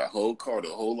 And I got a whole car with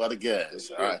a whole lot of gas.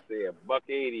 I say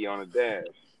 $180 on the dash.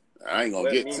 I ain't gonna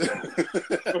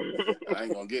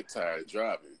get tired of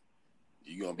driving.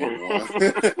 You gonna be the one.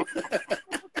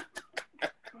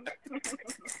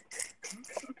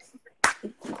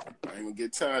 I ain't gonna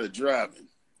get tired of driving.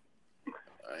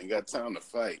 I ain't got time to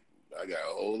fight. I got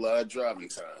a whole lot of driving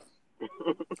time.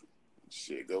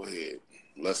 Shit, go ahead.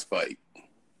 Let's fight.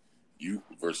 You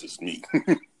versus me.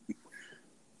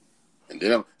 And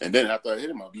then after I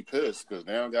hit him, I'll be pissed because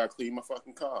now I gotta clean my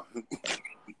fucking car.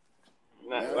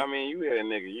 I mean, you hit a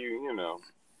nigga, you know.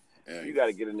 Yeah. You got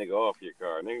to get a nigga off your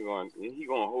car. He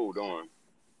gonna hold on.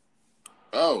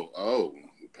 Oh,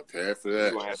 prepare for You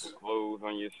that. gonna have some clothes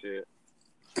on your shit.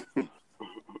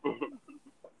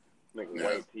 Making Yeah.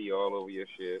 white tea all over your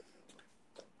shit.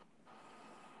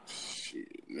 Shit,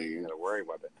 You nigga. gotta worry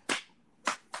about that.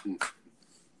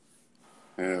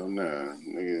 Hell nah,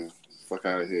 nigga. Fuck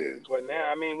out of here. But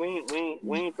now, I mean,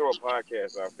 we ain't throw a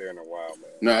podcast out there in a while,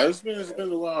 man. Nah, it's been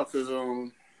a while because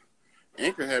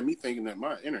Anchor had me thinking that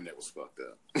my internet was fucked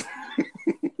up.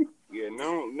 Yeah,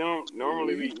 no.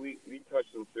 Normally we touch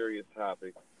some serious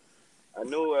topics. I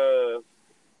know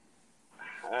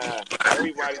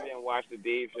everybody didn't watch the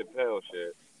Dave Chappelle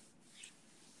shit.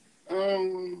 I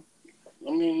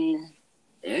mean,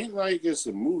 it ain't like it's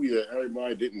a movie that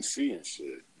everybody didn't see and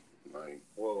shit. Like,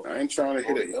 Well, I ain't trying to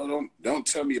hit it. Yo, don't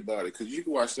tell me about it, because you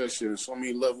can watch that shit in so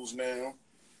many levels now.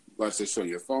 Watch that shit on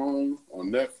your phone, on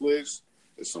Netflix.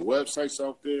 There's some websites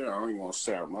out there. I don't even want to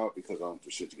shout them out because I don't want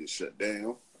the shit to get shut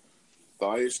down.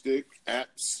 Fire Stick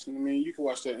apps. I mean, you can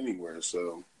watch that anywhere.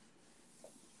 So,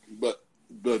 but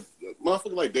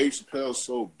motherfucker like Dave Chappelle's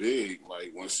so big.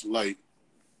 Like once, like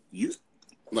you,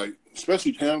 like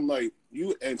especially him. Like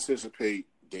you anticipate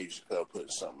Dave Chappelle putting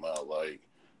something out.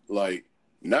 Like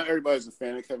not everybody's a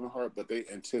fan of Kevin Hart, but they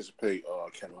anticipate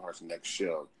Kevin Hart's next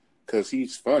show because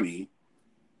he's funny.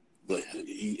 But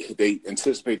they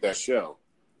anticipate that show.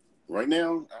 Right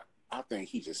now, I think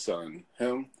he's just selling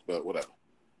him, but whatever.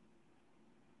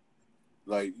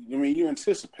 Like, I mean, you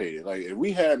anticipate it. Like, if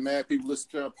we had mad people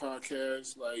listen to our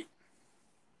podcast, like,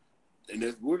 and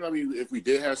if we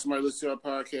did have somebody listen to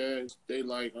our podcast, they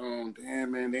like,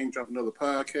 damn, man, they ain't dropping another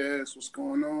podcast. What's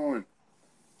going on?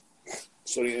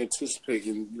 So they anticipate,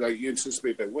 like, you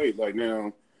anticipate that way. Like,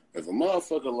 now, if a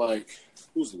motherfucker, like,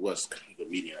 who's the worst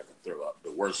comedian I could throw out?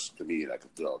 The worst comedian I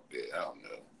could throw out there? I don't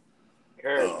know.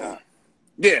 Carrot Top.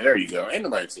 Yeah, there you go. Ain't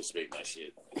nobody anticipating that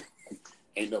shit.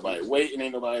 Ain't nobody waiting.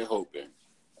 Ain't nobody hoping.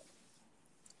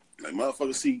 Like,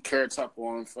 motherfucker see Carrot Top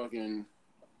on fucking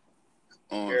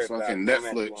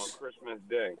Netflix on Christmas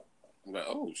Day. I'm like,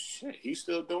 oh shit, he's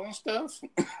still doing stuff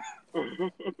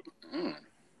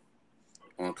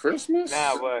on Christmas.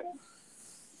 Nah, but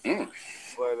Mm.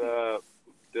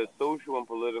 the social and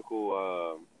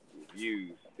political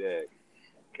views that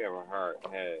Kevin Hart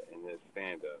had in his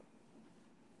stand-up,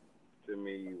 to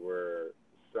me, were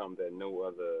some that no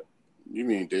other. You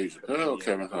mean Dave Chappelle or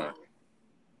Kevin Hart?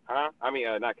 Huh? I mean,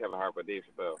 not Kevin Hart, but Dave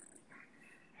Chappelle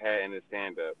had in his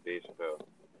stand-up. Dave Chappelle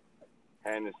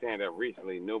had in his stand-up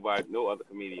recently. No other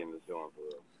comedian is doing for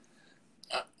real.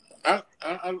 I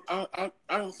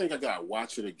don't think I gotta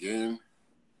watch it again,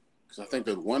 because I think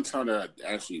the one time that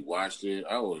I actually watched it,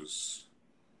 I was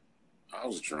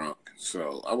drunk,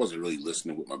 so I wasn't really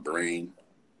listening with my brain.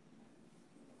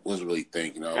 Wasn't really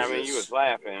thinking. I mean, you was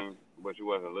laughing, but you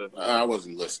wasn't listening. I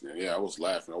wasn't listening. Yeah, I was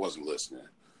laughing. I wasn't listening.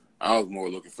 I was more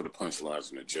looking for the punchlines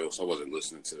and the jokes. I wasn't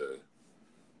listening to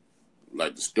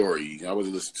the story. I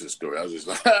wasn't listening to the story. I was just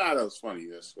like, that was funny.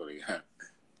 That's funny.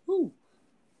 Whew.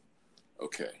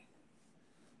 Okay.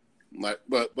 Like,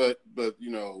 but you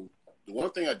know, the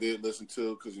one thing I did listen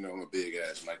to, because you know I'm a big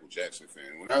ass Michael Jackson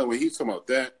fan. When he's talking about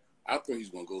that, I thought he's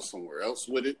gonna go somewhere else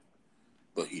with it,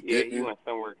 but he didn't. Yeah, he went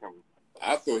somewhere.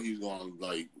 I thought he was gonna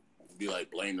be like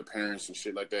blame the parents and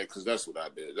shit like that, because that's what I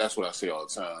did. That's what I say all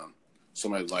the time.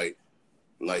 Somebody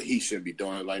like he shouldn't be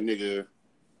doing it. Like, nigga,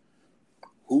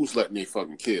 who's letting their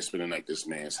fucking kids spend the night at this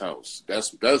man's house?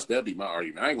 That'd be my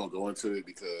argument. I ain't gonna go into it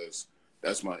because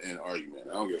that's my end argument.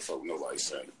 I don't give a fuck what nobody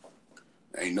say.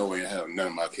 Ain't no way in hell none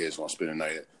of my kids want to spend the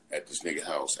night at this nigga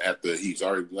house after he's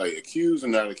already like accused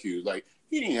and not accused. Like,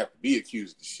 he didn't have to be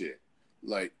accused of shit.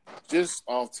 Like, just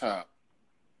off top,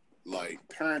 like,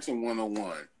 parenting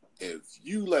 101. If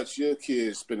you let your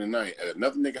kids spend the night at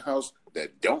another nigga house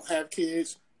that don't have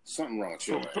kids, something wrong with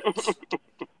your ass.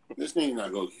 This nigga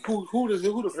not go. Who the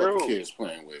fuck the kids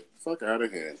playing with? Fuck out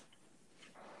of here.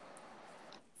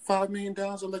 $5 million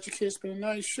to let your kids spend the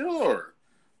night? Sure.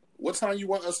 What time you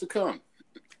want us to come?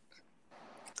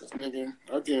 Cause nigga,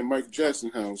 I get in Michael Jackson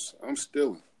house. I'm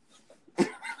stealing.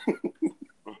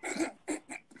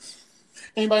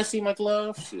 Anybody see my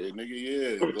glove? Shit, nigga,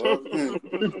 yeah. Glove.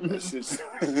 That shit's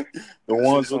The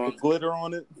ones with the glitter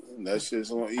on it? That shit's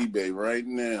on eBay right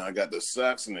now. I got the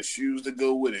socks and the shoes to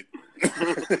go with it.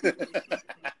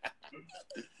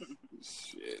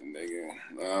 Shit, nigga.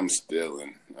 I'm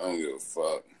stealing. I don't give a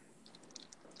fuck.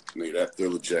 Nigga, that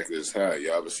Thriller jacket is hot.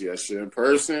 Y'all ever see that shit in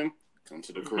person? Come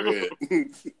to the crib.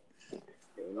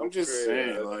 I'm just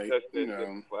saying, like, you know.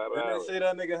 Didn't they say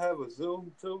that nigga have a zoo,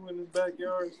 too, in his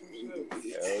backyard?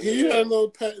 He had a little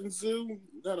petting zoo.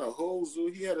 Not a whole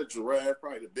zoo. He had a giraffe,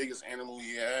 probably the biggest animal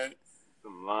he had.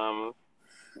 Some llamas.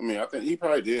 I mean, I think he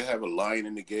probably did have a lion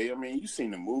in the game. I mean, you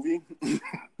seen the movie.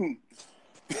 I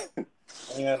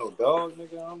ain't had no dog,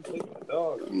 nigga. I'm taking a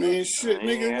dog. I mean, shit, I ain't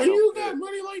nigga, had when no you pet. got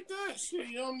money like that, shit,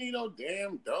 you don't need no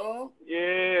damn dog.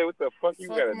 Yeah, what the fuck? You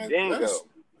got a man, dingo?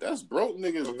 That's broke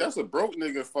niggas. Mhm. That's a broke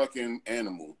nigga fucking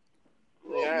animal.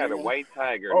 Yeah, I had a nigga. white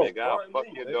tiger, Oh, nigga. I'll pardon fuck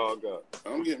me, your nigga. dog up.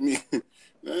 I'm getting me. That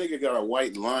nigga got a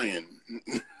white lion.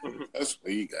 That's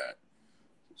what he got.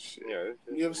 Shit. Yeah, this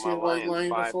is You ever my seen a white lion's lion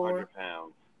 500 before?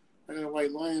 pounds. I got a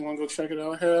white lion. Want to go check it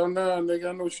out? Hell no, nigga.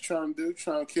 I know what you're trying to do.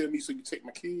 Trying to kill me so you take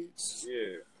my kids.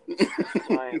 Yeah.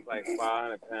 Lion's like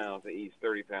 500 pounds and eats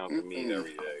 30 pounds of meat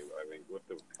every day. I mean, what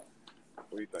do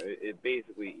you think? It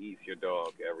basically eats your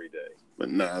dog every day. But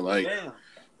nah, like, Damn.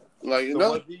 you So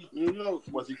know, you know,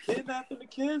 was he kidnapping the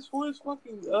kids for his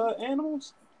fucking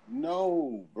animals?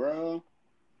 no, bro.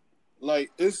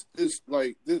 Like it's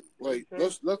like this, like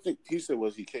let's think. He said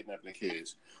was he kidnapping the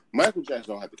kids? Michael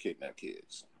Jackson don't have to kidnap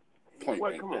kids. Point What?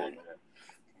 blank. Come on, period. man.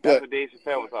 That's But what Dave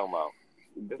Chappelle was talking about.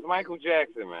 It's Michael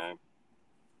Jackson, man.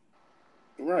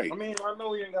 right, I mean, I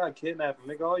know he ain't got kidnapping,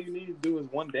 nigga. All you need to do is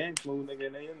one dance move, nigga,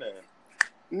 and they in there.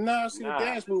 nah. See, Nah. the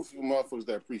dance move for motherfuckers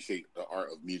that appreciate the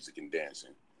art of music and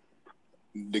dancing.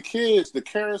 The kids, the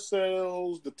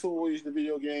carousels, the toys, the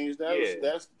video games.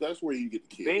 That's where you get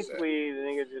the kids. Basically, the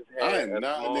nigga just I had am a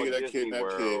not a small nigga that Disney kidnap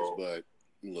World. kids,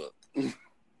 but look,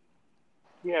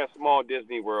 He had a small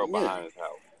Disney World Yeah. behind his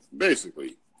house.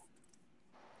 basically,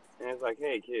 And it's like,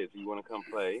 hey, kids, you want to come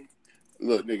play?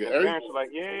 look, nigga. And parents are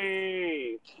like,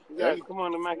 yay, you guys come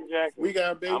on to Michael Jackson. We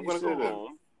got a babysitter. I'm going to go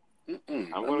home,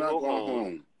 I'm I'm gonna not go going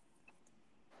home.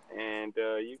 and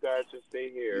you guys just stay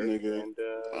here. Nigga,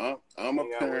 And I'm a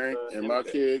hang out parent, with, and my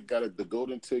MJ. kid got the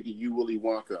golden ticket. You Willy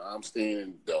Wonka. I'm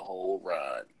staying the whole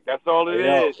ride. That's all it Hey,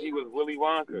 yo. is. He was Willy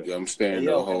Wonka. I'm staying Hey,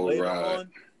 the yo, and whole later ride.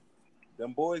 on,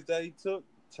 them boys that he took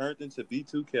turned into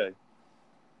B2K.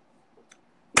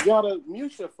 You gotta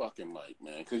mute your fucking mic,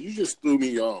 man, because you just threw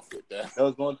me off with that. That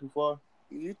was going too far?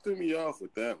 You threw me off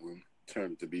with that one.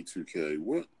 Turned it to B2K.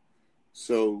 What?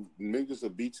 So niggas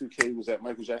of B2K was at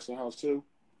Michael Jackson house too?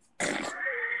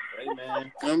 Hey,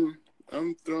 man.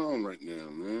 I'm thrown right now,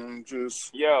 man. I'm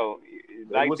just Yo,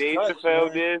 like was Dave cuts, Chappelle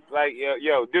man. did, like,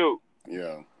 yo, dude.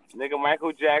 yeah. Nigga,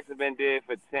 Michael Jackson been dead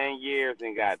for 10 years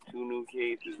and got 2 new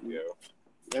cases, yo.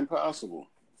 Impossible.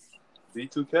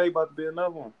 B2K about to be another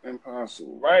one.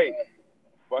 Impossible. Right.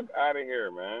 Fuck out of here,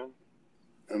 man.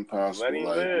 Impossible. Let him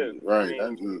like, live. Right. I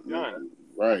mean, done.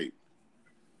 Right.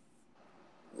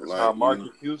 That's how Marcus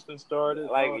Houston started.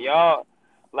 Like, y'all,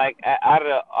 like, out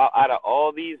of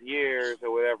all these years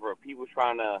or whatever, people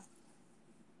trying to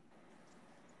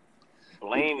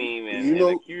blame him and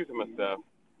accuse him of stuff,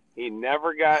 he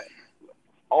never got,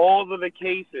 all of the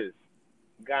cases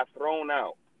got thrown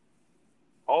out.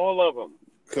 All of them.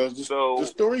 Because the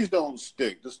stories don't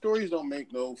stick. The stories don't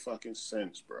make no fucking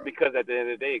sense, bro. Because at the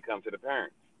end of the day, it comes to the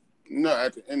parents. No,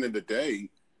 at the end of the day,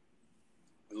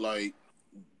 like,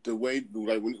 the way,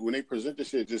 like, when they present this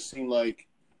shit, it just seemed like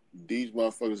these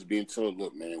motherfuckers being told,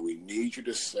 look, man, we need you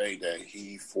to say that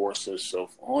he forced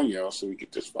himself on y'all so we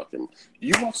get this fucking,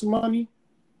 you want some money?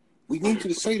 We need you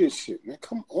to say this shit, man.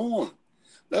 Come on.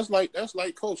 That's like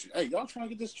coaching. Hey, y'all trying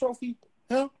to get this trophy?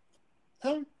 Huh?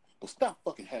 Well, stop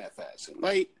fucking half-assing.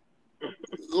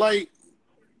 Like,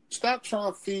 stop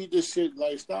trying to feed this shit.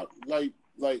 Like, stop, like,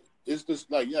 it's just,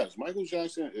 like, yes, Michael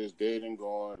Jackson is dead and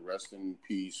gone. Rest in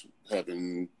peace,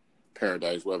 heaven,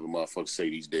 paradise, whatever motherfuckers say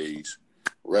these days.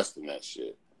 Rest in that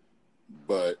shit.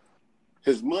 But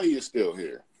his money is still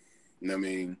here. You know what I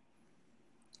mean?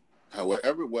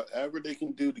 However, whatever they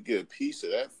can do to get a piece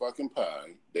of that fucking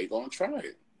pie, they gonna try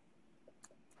it.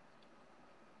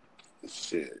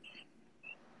 Shit.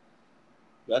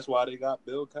 That's why they got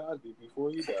Bill Cosby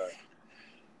before he died.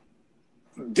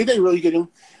 Did they really get him?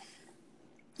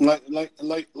 Like, let's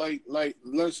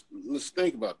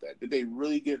think about that. Did they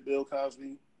really get Bill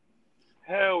Cosby?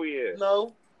 Hell yeah.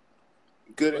 No.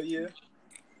 Good. But yeah.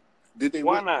 Did they?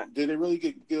 Why not? Did they really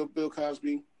get Bill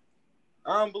Cosby?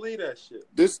 I don't believe that shit.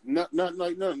 This not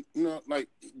like no like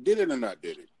did it or not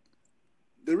did it?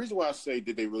 The reason why I say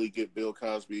did they really get Bill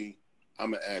Cosby?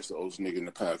 I'm gonna ask the oldest nigga in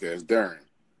the podcast, Darren.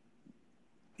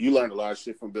 You learned a lot of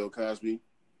shit from Bill Cosby.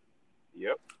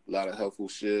 Yep. A lot of helpful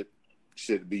shit.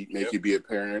 Shit make you be a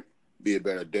parent, be a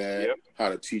better dad. Yep. How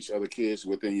to teach other kids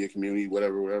within your community,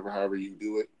 whatever, however you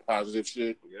do it. Positive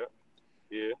shit. Yep.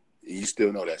 Yeah. You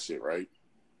still know that shit, right?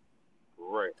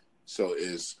 Right. So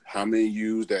is how many of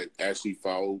you that actually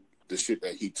followed the shit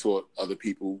that he taught other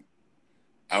people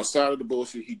outside of the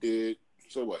bullshit he did?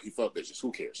 So what? He fucked bitches.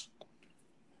 Who cares?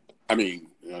 I mean,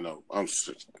 I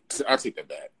take that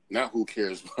back. Not who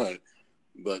cares,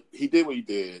 but he did what he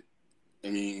did. I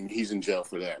mean, he's in jail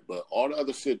for that. But all the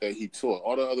other shit that he taught,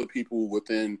 all the other people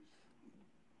within,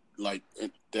 like,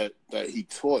 that he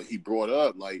taught, he brought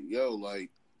up, like, yo, like,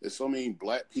 there's so many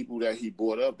black people that he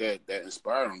brought up that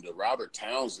inspired him. The Robert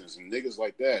Townsends and niggas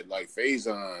like that, like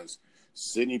Faisons,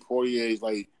 Sidney Poitier's,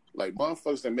 like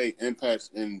motherfuckers that make impacts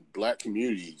in black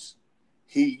communities.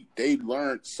 They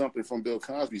learned something from Bill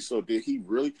Cosby. So did he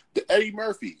really? The Eddie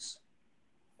Murphys.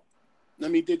 I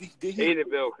mean, did he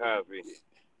hated Bill Cosby?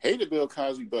 Hated Bill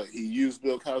Cosby, but he used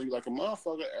Bill Cosby like a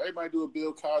motherfucker. Everybody do a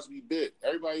Bill Cosby bit.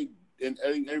 Everybody in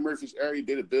Eddie Murphy's area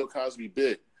did a Bill Cosby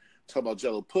bit. Talk about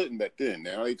Jello pudding back then.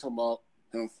 Now they talking about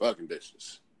him fucking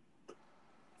bitches.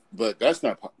 But that's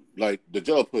not like the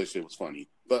Jello pudding shit was funny.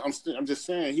 But I'm just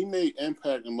saying he made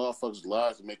impact in motherfuckers'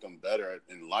 lives to make them better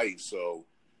in life. So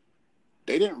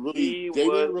they didn't really. He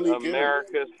was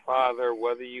America's father,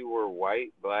 whether you were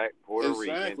white, black, Puerto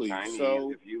Rican, Chinese.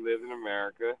 So, if you live in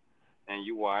America and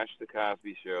you watched the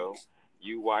Cosby Show,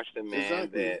 you watched a man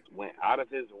that went out of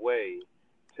his way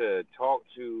to talk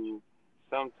to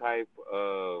some type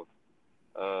of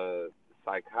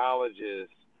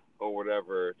psychologist or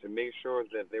whatever to make sure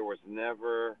that there was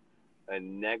never a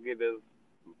negative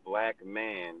black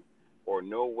man or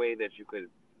no way that you could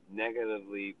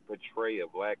negatively portray a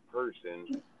black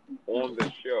person on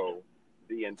the show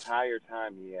the entire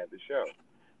time he had the show.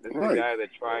 This is a guy that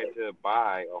tried to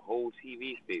buy a whole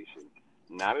TV station,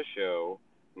 not a show,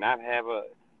 not have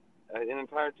an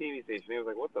entire TV station. He was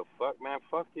like, what the fuck, man?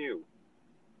 Fuck you.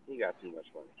 He got too much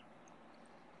money.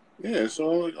 Yeah, so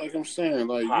like I'm saying,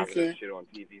 like you can't shit on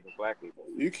TV for black people.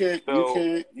 You can't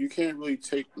really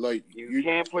take like you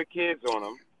can't put kids on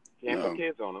them. Put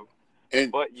kids on them.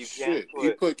 And but you shit, can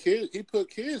he put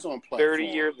kids on platforms. 30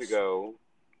 years ago,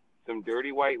 some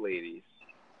dirty white ladies.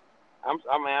 I'm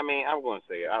going to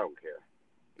say it. I don't care.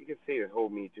 You can say the whole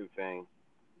Me Too thing.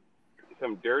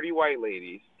 Some dirty white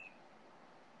ladies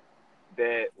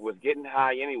that was getting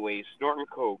high anyway, snorting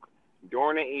coke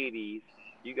during the 80s.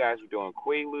 You guys were doing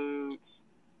Quaaludes.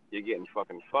 You're getting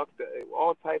fucking fucked up.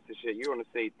 All types of shit. You're going to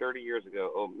say 30 years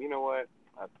ago, oh, you know what?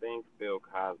 I think Bill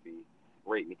Cosby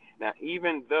raped me. Now,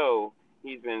 even though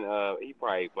he's been, he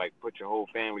probably, like, put your whole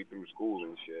family through school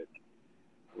and shit.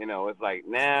 You know, it's like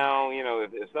now, you know,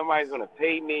 if somebody's going to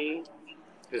pay me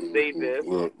to say this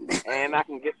and I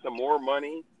can get some more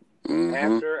money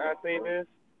after I say this,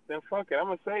 then fuck it. I'm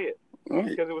going to say it.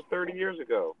 Because it was 30 years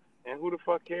ago. And who the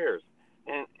fuck cares?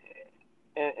 And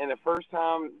the first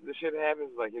time the shit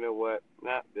happens, like, you know what?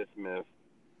 Not dismissed.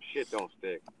 Shit don't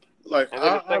stick. Like, and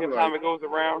then the second time it goes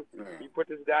around, you put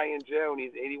this guy in jail and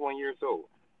he's 81 years old.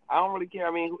 I don't really care.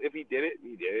 I mean, if he did it,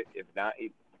 he did it. If not,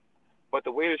 but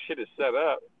the way the shit is set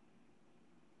up,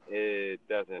 it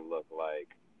doesn't look like,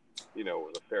 you know, it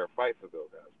was a fair fight for Bill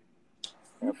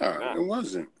Cosby. No, it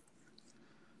wasn't.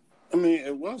 I mean,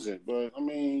 it wasn't. But, I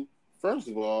mean, first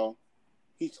of all,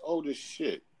 he's old as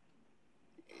shit.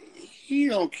 He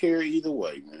don't care either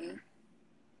way, man.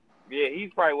 Yeah,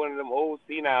 he's probably one of them old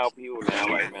senile people now.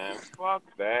 Like, man, fuck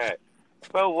that.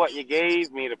 So what? You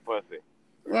gave me the pussy.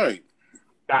 Right.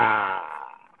 I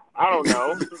don't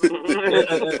know.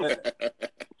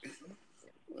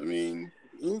 I mean,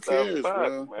 who cares,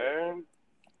 bro? Man.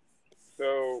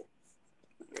 So,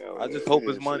 you know, I just hope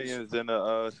his money is in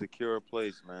a secure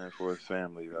place, man, for his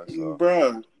family. That's all.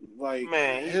 Bro, like,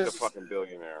 man, he's a fucking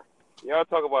billionaire. Y'all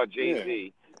talk about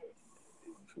Jay-Z.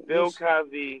 Yeah. Bill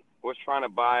Cosby was trying to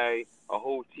buy a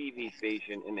whole TV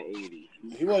station in the 80s.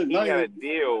 He got a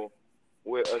deal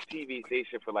with a TV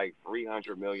station for like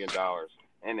 $300 million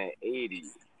in the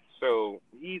 80s. So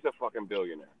he's a fucking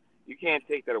billionaire. You can't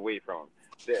take that away from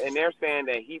him. And they're saying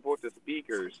that he bought the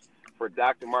speakers for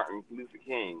Dr. Martin Luther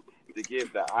King to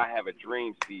give the I Have a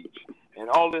Dream speech. And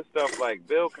all this stuff, like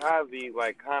Bill Cosby,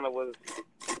 like kind of was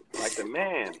like the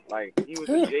man. Like he was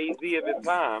the Jay-Z of his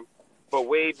time, but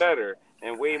way better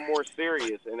and way more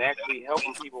serious and actually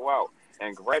helping people out.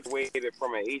 And graduated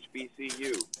from an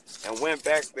HBCU and went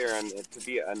back there and to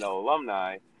be an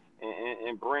alumni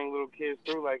and bring little kids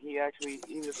through. Like he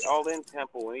was all in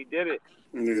Temple and he did it.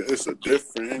 Yeah, it's a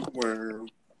different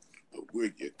world.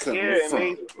 Where you coming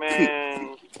from?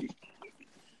 Man, he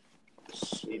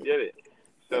did it.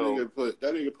 So that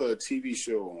nigga put a TV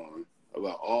show on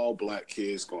about all black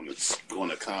kids going to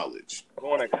college.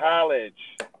 Going to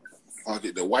college.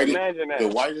 Okay, the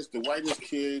whitest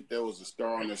kid that was a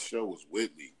star on the show was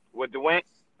Whitley. With Dwayne?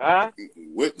 Huh?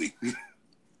 Whitley.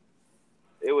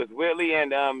 It was Whitley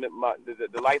and the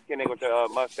light skinned nigga with the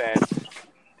mustache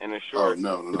and the short. Oh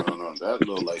no! That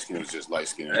little light skin was just light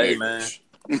skin. Hey man,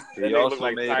 he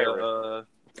also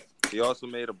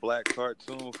made a black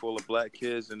cartoon full of black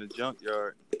kids in the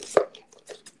junkyard.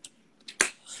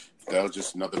 That was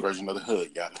just another version of the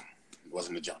hood, yada. It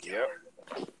wasn't a junkyard.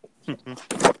 Yep.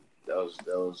 That was.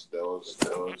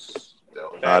 Nah,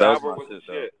 That that was album my was the shit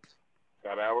though. shit.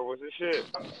 That album was the shit.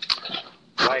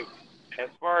 Like, as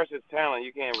far as his talent,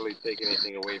 you can't really take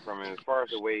anything away from him. As far as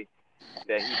the way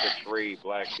that he portrayed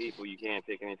black people, you can't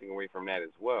take anything away from that as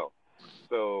well.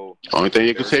 So, Only thing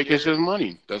you can 30 take is years, his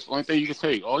money. That's the only thing you can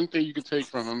take. Only thing you can take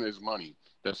from him is money.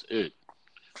 That's it.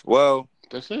 Well,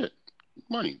 That's it.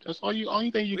 Money. That's all you.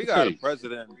 Only thing you we can got a take.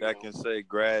 president that can say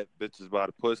grab bitches by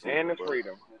the pussy. and the but-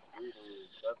 freedom.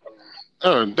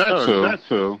 That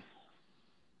too.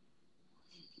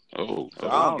 Oh, So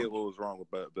I don't get what was wrong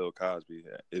with Bill Cosby.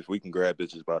 If we can grab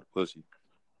bitches by the pussy,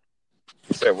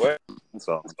 You said what? that's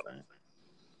all I'm saying.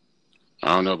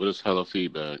 I don't know, but it's hella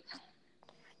feedback.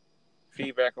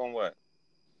 Feedback on what?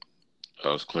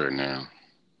 Oh, it's clear now.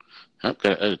 I've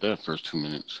got to edit that first 2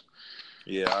 minutes.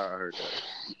 Yeah, I heard that.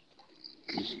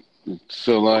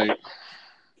 So, like,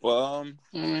 Well,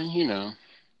 I mean, you know.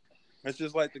 it's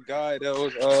just like the guy that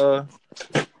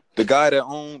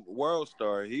owned World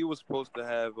Star. He was supposed to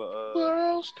have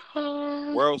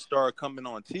World Star coming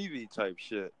on TV type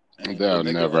shit. And That'll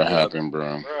the nigga never ended up- happen,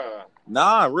 bro. Bruh.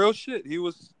 Nah, real shit. He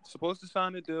was supposed to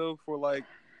sign a deal for like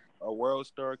a World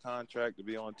Star contract to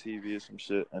be on TV or some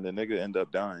shit, and the nigga ended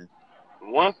up dying.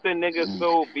 Once the nigga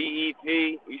sold BET,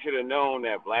 you should have known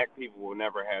that black people will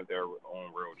never have their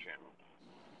own real channel.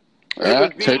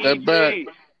 Take that back.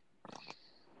 BET.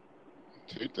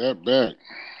 Take that back.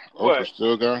 What? Oprah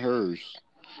still got hers.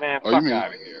 Man, Oh, fuck you mean-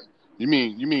 out of here. You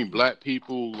mean black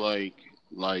people like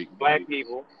Black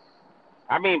people.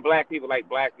 I mean black people like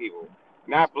black people.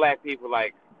 Not black people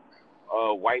like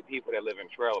white people that live in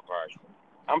trailer parks.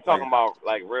 I'm talking about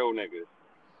like real niggas.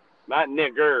 Not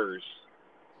niggers.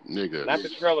 niggas? Not the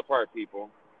trailer park people.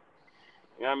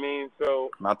 You know what I mean? So,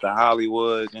 Not the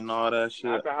Hollywood and all that shit.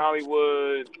 not the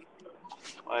Hollywood,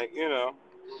 like, you know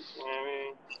what I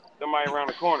mean? Somebody around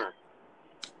the corner.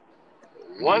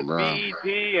 Once Bruh.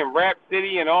 BET and Rap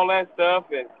City and all that stuff,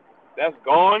 and that's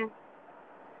gone,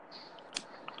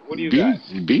 what do you got?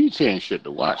 BET ain't shit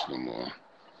to watch no more.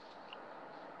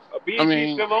 A BET I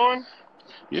mean, still on?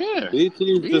 Yeah.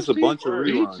 BT is just a BT bunch of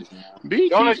BT reruns, man. BET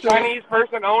Don't a still, Chinese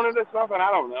person own it or something? I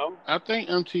don't know. I think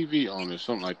MTV owns it,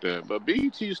 something like that. But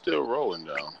BET is still rolling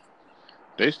though.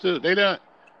 They not.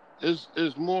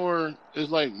 It's more.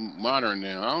 It's like modern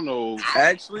now. I don't know.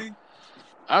 Actually,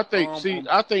 I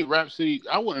think Rap City.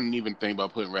 I wouldn't even think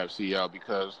about putting Rap City out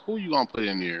because who you gonna put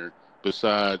in there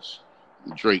besides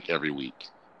Drake every week?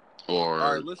 Or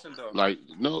all right, listen though. like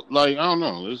I don't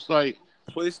know. It's like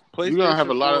PlayStation you gonna have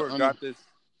a lot 4 of got this.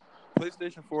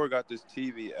 PlayStation 4 got this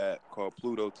TV app called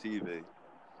Pluto TV.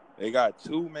 They got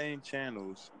two main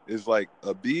channels. It's like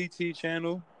a BET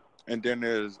channel, and then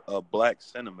there's a Black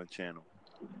Cinema channel.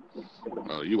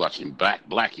 you watching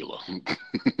Blackula.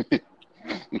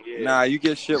 Yeah. Nah, you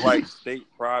get shit like State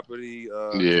Property,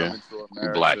 Yeah. Coming to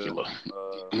America, Blackula.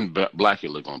 uh,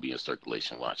 Blackula gonna be in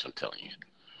circulation. Watch, I'm telling you.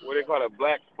 What they call it?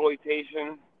 Black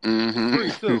exploitation. Mm-hmm.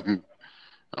 Free, too.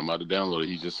 I'm about to download it.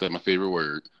 He just said my favorite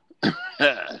word. I'm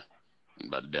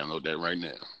about to download that right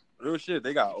now. real shit.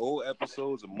 They got old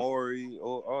episodes of Maury,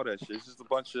 all that shit. It's just a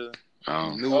bunch of new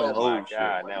Oh and my old God! shit.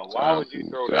 Now, why would you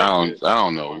throw that? I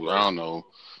don't know.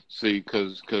 See,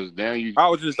 because now I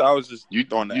was just you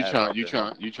throwing the app out there.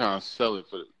 trying to sell it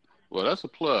for. Well, that's a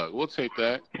plug. We'll take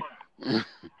that.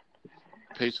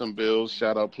 Pay some bills.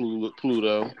 Shout out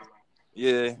Pluto.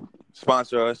 Yeah,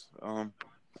 sponsor us.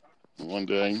 One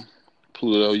day,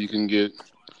 Pluto, you can get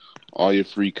all your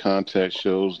free contact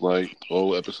shows like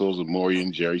old episodes of Maury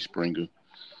and Jerry Springer,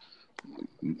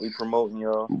 We promoting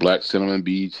y'all. Black Cinema and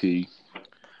BET.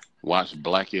 Watch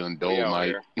Blackie and We out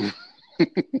Dolomite. here.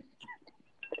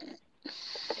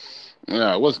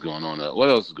 Yeah, what's going on? What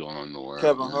else is going on in the world?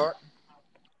 Kevin man? Hart.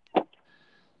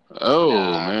 Oh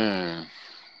Nah. man.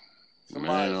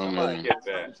 Somebody man. Skip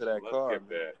that. to that Let's car. skip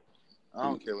that. I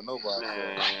don't care what nobody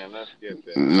says. Man, let's skip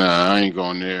that. Nah, I ain't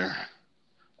going there.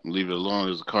 Leave it alone.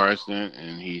 There's a car accident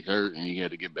and he hurt and he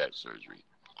had to get back surgery.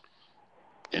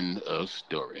 End of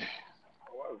story.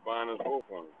 I was buying this whole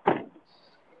phone.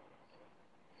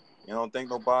 You don't think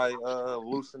nobody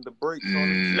loosened the brakes on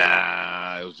him?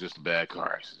 Nah, it was just a bad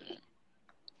car accident.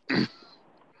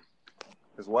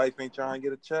 His wife ain't trying to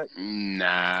get a check.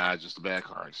 Nah, just a bad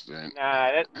car accident.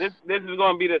 Nah, this is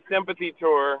going to be the sympathy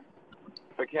tour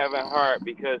for Kevin Hart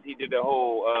because he did the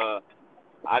whole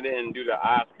I didn't do the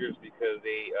Oscars because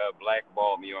they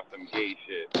blackballed me on some gay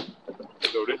shit.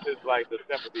 So this is like the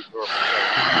sympathy tour for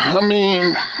Kevin. I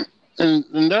mean, and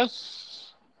that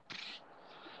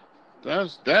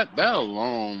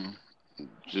alone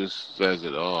just says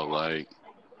it all. Like,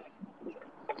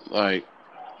 Like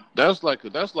that's like a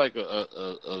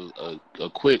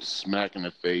quick smack in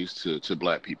the face to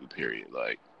black people. Period.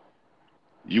 Like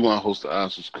you want to host the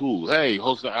Oscars, cool. Hey,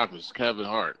 host the Oscars, Kevin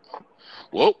Hart.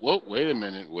 Whoa, whoa, wait a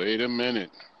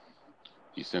minute.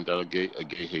 He sent out a gay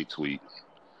hate tweet.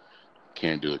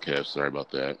 Can't do it, Kev. Sorry about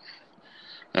that.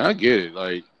 And I get it.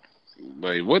 Like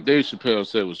what Dave Chappelle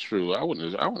said was true. I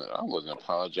wasn't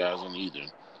apologizing either.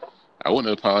 I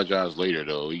wouldn't apologize later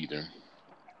though either.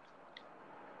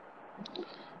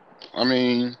 I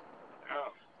mean,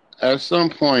 at some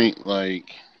point,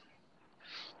 like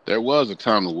there was a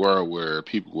time in the world where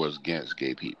people was against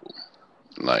gay people.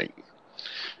 Like,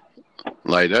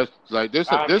 like that's like I this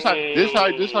how mean, you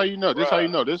know bruh.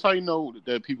 this how you know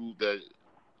that people that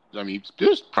I mean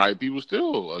there's probably people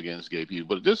still against gay people,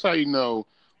 but this how you know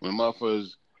when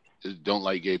motherfuckers don't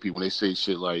like gay people. When they say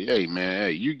shit like, "Hey man,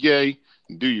 hey you gay,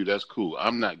 do you? That's cool.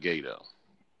 I'm not gay though."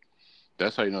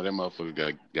 That's how you know that motherfucker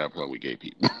got a problem with gay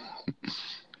people.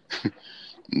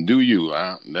 Do you?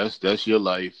 That's your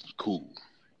life. Cool.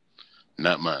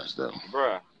 Not mine though.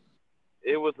 Bruh,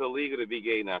 it was illegal to be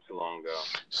gay not too long ago.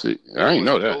 See, It I ain't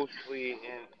was know that. socially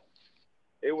and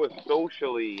it was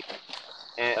socially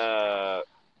and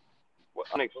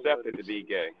unaccepted to be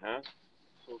gay, huh?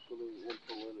 Socially and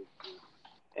politically.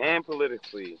 And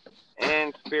politically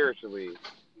and spiritually.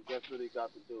 Guess what he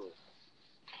got to do it?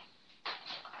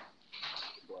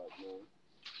 Black man.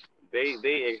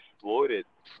 They exploited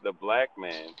the black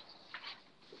man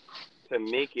to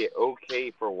make it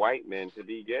okay for white men to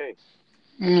be gay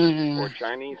or Mm,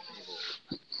 Chinese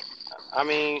people. I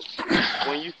mean,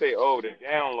 when you say, "Oh, the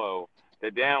down low,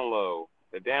 the down low,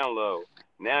 the down low,"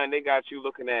 now they got you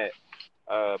looking at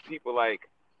people like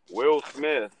Will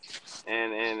Smith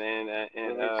and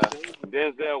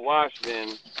Denzel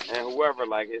Washington and whoever.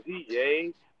 Like, is he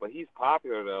gay? But he's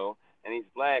popular though, and he's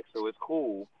black, so it's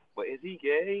cool. But is he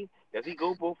gay? Does he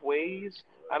go both ways?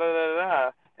 Da da da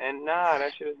da. And nah,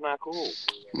 that shit is not cool.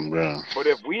 bro. But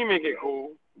if we make it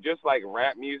cool, just like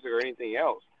rap music or anything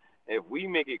else, if we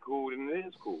make it cool, then it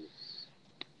is cool.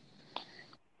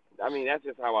 I mean, that's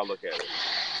just how I look at it.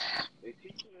 They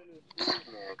teach it in the schools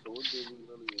now, so what did we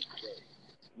really expect?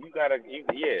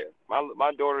 Yeah.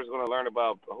 My daughter's gonna learn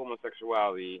about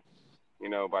homosexuality,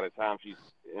 by the time she's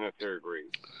in the third grade.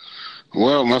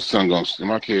 Well, my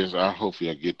kids. Hopefully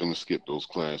I get them to skip those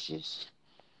classes.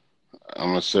 I'm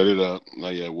gonna set it up.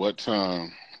 Like, at what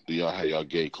time do y'all have y'all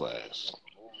gay class?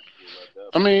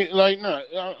 I mean, like,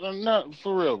 I'm not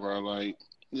for real, bro. Like,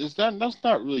 that's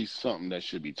not really something that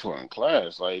should be taught in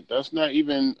class. Like, that's not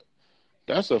even.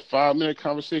 That's a 5 minute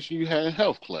conversation you had in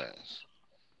health class.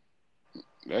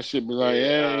 That should be like,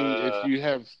 hey,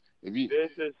 Yeah. if you,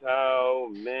 This is how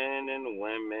men and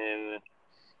women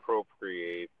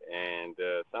procreate, and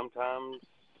sometimes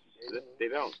they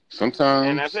don't, and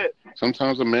that's sometimes, it.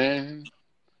 sometimes a man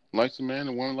likes a man, and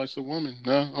a woman likes a woman.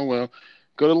 No, oh well.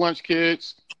 Go to lunch,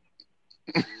 kids.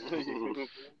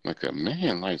 Like a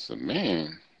man likes a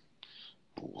man.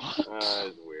 What?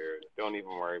 It's weird. Don't even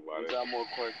worry about We it. got more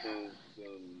questions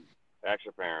than Ask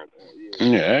your parents.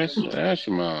 Yeah, ask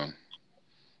your mom.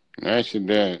 Ask your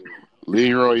dad.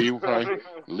 Leroy. You probably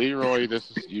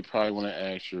want to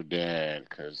ask your dad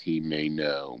because he may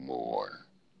know more.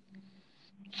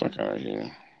 Fuck out of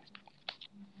here.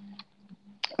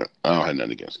 I don't have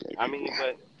nothing against gay I people. mean,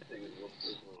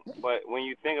 but when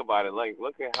you think about it, like,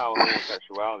 look at how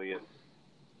homosexuality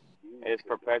is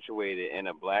perpetuated in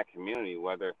a black community.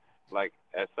 Whether, like,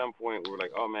 at some point we were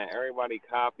like, oh man, everybody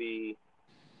copy,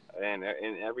 and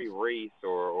in every race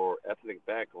or ethnic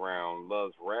background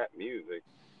loves rap music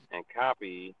and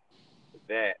copy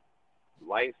that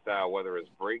lifestyle, whether it's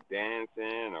break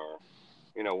dancing or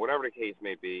whatever the case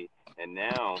may be. And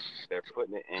now they're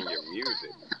putting it in your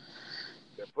music.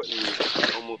 They're putting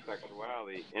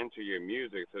homosexuality into your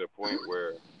music to the point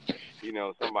where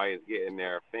somebody is getting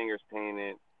their fingers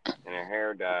painted and their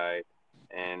hair dyed,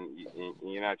 and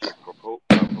you're not just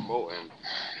promoting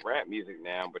rap music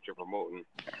now, but you're promoting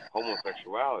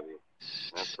homosexuality.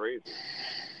 That's crazy.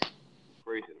 It's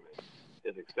crazy to me.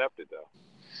 It's accepted though.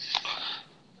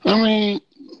 I mean,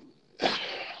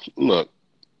 look,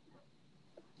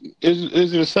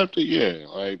 is it accepted? Yeah,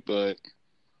 like, but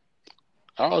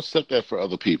I'll accept that for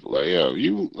other people. Like,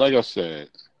 yo, like I said,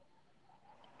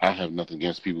 I have nothing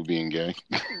against people being gay,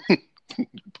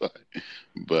 but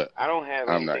but I don't have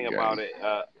I'm not anything gay. about it.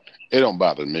 It don't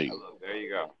bother me. Look, there you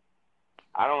go.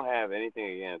 I don't have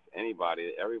anything against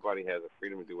anybody. Everybody has the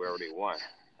freedom to do whatever they want.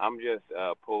 I'm just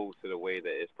opposed to the way that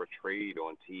it's portrayed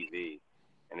on TV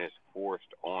and it's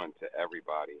forced on to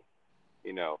everybody.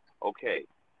 Okay,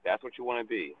 that's what you want to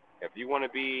be. If you want to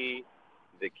be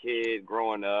the kid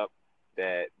growing up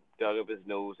that dug up his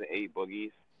nose and ate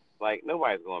boogies. Like,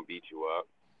 nobody's gonna beat you up.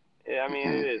 Yeah, I mean,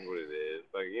 it is what it is.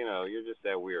 Like, you're just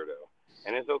that weirdo.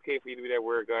 And it's okay for you to be that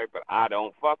weird guy, but I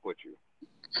don't fuck with you.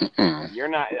 You're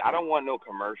not. I don't want no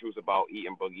commercials about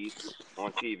eating boogies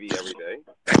on TV every day.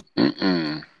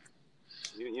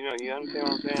 You understand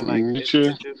what I'm saying? Like, it's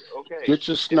just okay. Get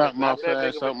your snot mouth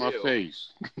ass out my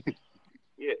face.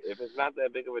 Yeah, if it's not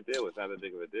that big of a deal, it's not that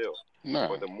big of a deal. No.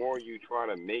 But the more you try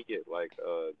to make it like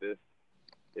this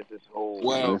whole.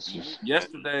 Well,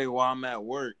 yesterday while I'm at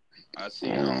work, I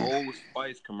seen an Old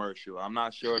Spice commercial. I'm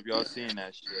not sure if y'all seen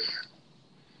that shit.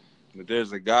 But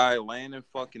there's a guy laying in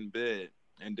fucking bed,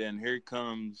 and then here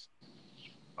comes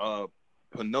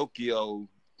Pinocchio,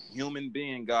 human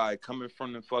being guy, coming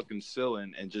from the fucking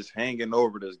ceiling and just hanging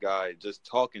over this guy, just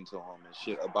talking to him and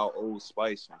shit about Old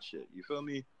Spice and shit. You feel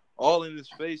me? All in his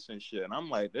face and shit. And I'm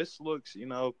like, this looks,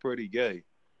 pretty gay.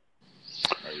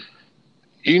 Like,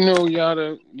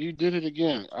 Yada, you did it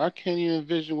again. I can't even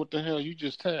envision what the hell you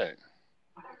just tagged.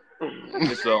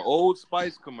 It's an Old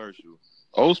Spice commercial.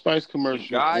 Old Spice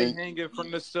commercial. Guy hanging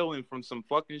from the ceiling from some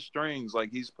fucking strings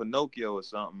like he's Pinocchio or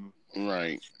something.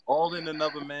 Right. All in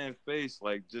another man's face,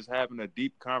 like just having a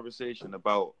deep conversation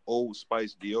about Old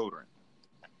Spice deodorant.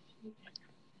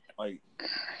 Like,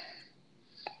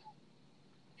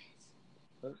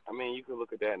 I mean, you can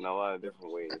look at that in a lot of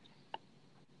different ways.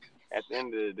 At the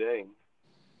end of the day,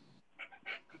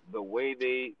 the way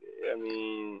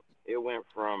it went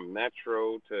from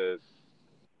Metro to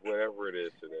whatever it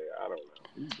is today. I don't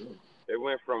know. It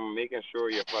went from making sure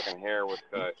your fucking hair was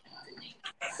cut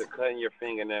to cutting your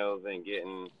fingernails and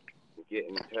getting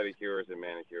pedicures and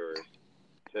manicures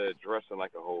to dressing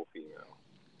like a whole female.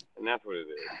 And that's what it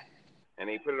is. And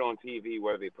they put it on TV,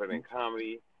 whether they put it in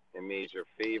comedy and made your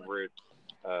favorite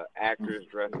actors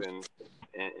dressing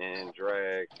and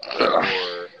drag,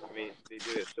 or they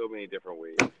did it so many different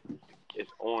ways.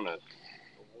 It's on us.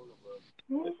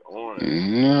 It's on us.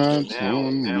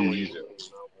 Now what do you do?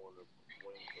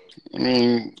 I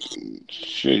mean,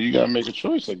 shit, you gotta make a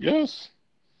choice, I guess.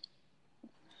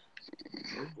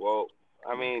 Well,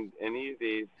 in these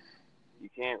days, you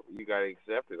gotta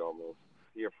accept it almost.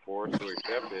 You're forced to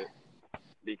accept it,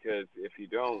 because if you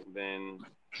don't, then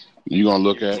you're gonna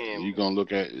look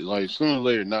at like sooner or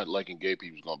later, not liking gay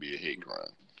people is gonna be a hate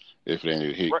crime. If it ain't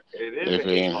a hate, if it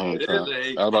ain't a hate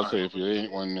crime. I was about to say, if it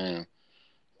ain't one now.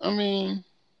 I mean,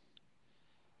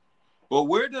 well,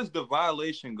 where does the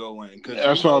violation go in?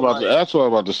 That's what I'm about to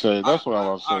say. That's what I'm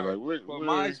about to say. Like, from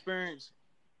my experience,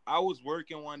 I was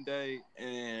working one day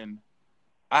and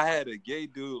I had a gay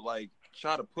dude like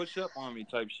try to push up on me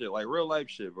type shit, like real life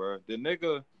shit, bro. The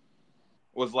nigga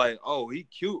was like, "Oh, he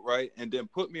cute, right?" And then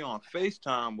put me on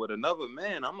FaceTime with another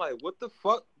man. I'm like, "What the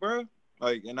fuck, bro?"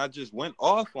 Like, and I just went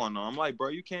off on him. I'm like, "Bro,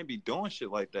 you can't be doing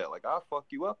shit like that. Like, I'll fuck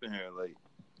you up in here." Like,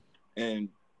 and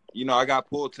I got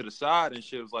pulled to the side and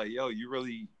shit was like, "Yo, you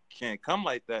really can't come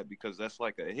like that because that's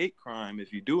like a hate crime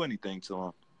if you do anything to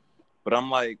him." But I'm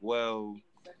like, well,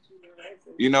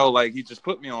 like he just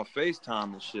put me on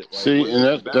FaceTime and shit. Like, see, and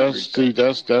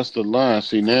that's the line.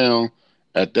 See, now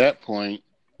at that point,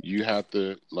 you have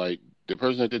to, like, the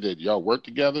person that did it, y'all work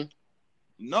together?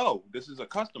 No, this is a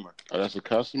customer. Oh, that's a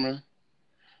customer?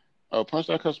 Oh, punch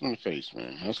that customer in the face,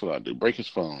 man. That's what I do. Break his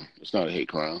phone. It's not a hate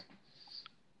crime.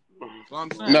 So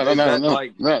I'm saying, no.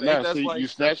 See, you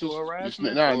snatch his.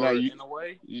 In a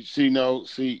way. You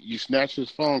snatch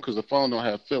his phone because the phone don't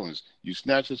have feelings. You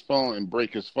snatch his phone and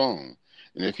break his phone,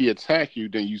 and if he attack you,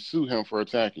 then you sue him for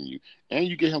attacking you, and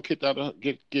you get him kicked out of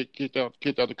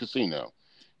the casino.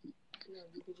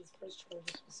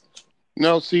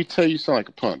 No, see, tell you sound like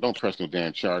a punk. Don't press no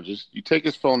damn charges. You take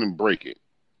his phone and break it.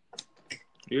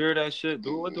 You hear that shit?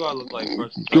 Dude, what do I look like?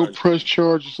 Don't press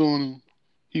charges on him.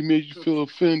 He made you feel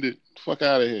offended. Fuck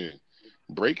out of here.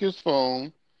 Break his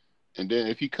phone, and then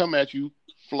if he come at you,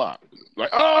 flop. Like,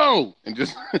 oh! And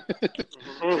just...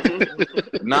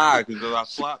 Nah, because if I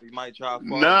flop, he might try to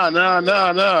fall.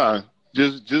 Nah.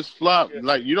 Just flop.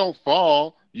 Like, you don't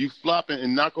fall. You flop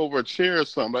and knock over a chair or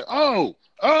something. Like, oh!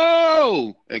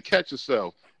 And catch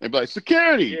yourself. And be like,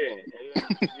 security!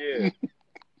 Yeah.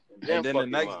 And then the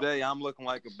next day, I'm looking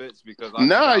like a bitch because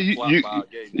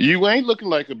you ain't looking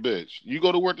like a bitch. You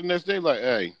go to work the next day like,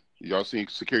 hey, y'all seen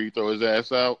security throw his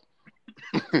ass out?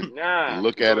 Nah.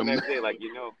 Look at him. The next day, like,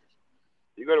 you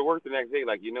go to work the next day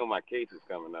like, my case is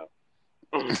coming up.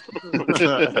 I'm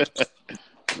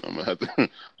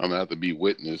gonna have to be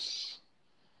witness.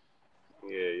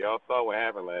 Yeah, y'all saw what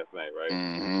happened last night, right?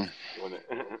 Mm-hmm.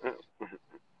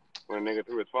 When a nigga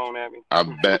threw his phone at me? I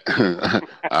bet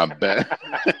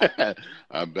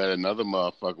another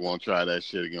motherfucker won't try that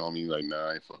shit again on me. Like, nah,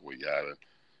 I ain't fuck with Yada.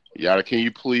 Yada, can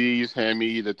you please hand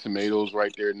me the tomatoes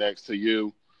right there next to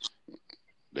you?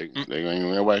 They ain't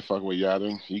nobody fucking with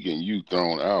Yada. He getting you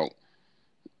thrown out.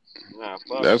 Nah,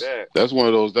 fuck That's that. that's one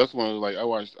of those. That's one of like I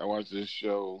watched this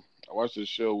show. I watched this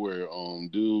show where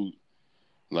dude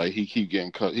like he keep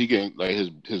getting cut. He getting like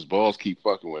his balls keep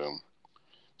fucking with him.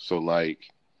 So like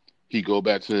he go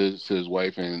back to his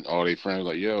wife and all their friends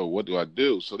like, yo, what do I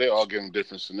do? So they all give him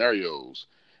different scenarios.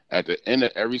 At the end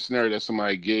of every scenario that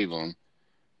somebody gave him,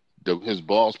 his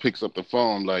boss picks up the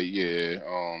phone like, yeah,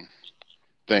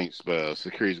 thanks, but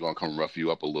security's gonna come rough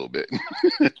you up a little bit.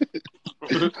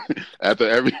 after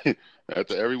every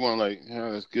after everyone like, yeah,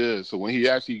 that's good. So when he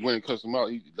actually went and cussed him out,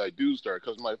 he like dude started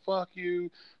cussing him like, fuck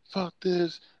you, fuck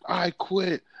this, I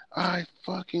quit, I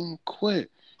fucking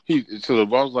quit. So the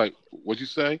boss was like, what'd you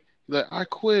say? He's like, I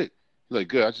quit. He's like,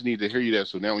 good, I just need to hear you that.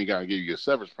 So now we gotta give you a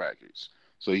severance package.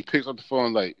 So he picks up the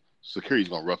phone like, security's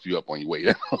gonna rough you up on your way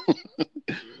down.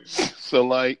 So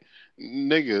like,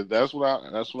 nigga, that's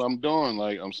what I'm doing.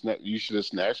 Like you should have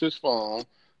snatched his phone,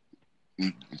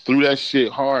 threw that shit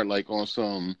hard like on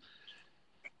some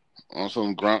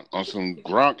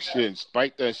Gronk shit, and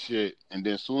spike that shit, and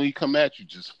then soon he come at you,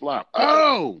 just flop.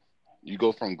 Oh, you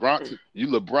go from Gronk to you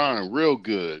LeBron real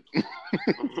good.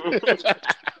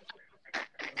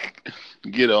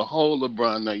 Get a whole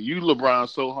LeBron. Like you LeBron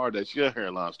so hard that your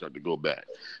hairline start to go back.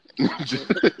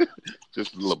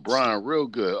 just LeBron real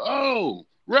good. Oh,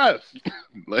 ref,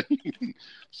 like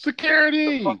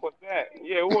security. What the fuck was that?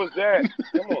 Yeah, who was that?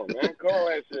 Come on, man, call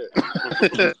that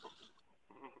shit.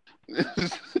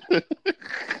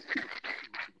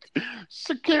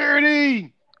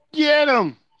 Security, get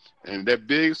him. And that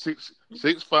big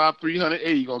 6'5",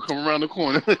 380 gonna come around the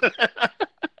corner.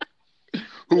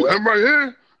 Who am I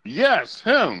here? Yes,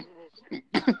 him.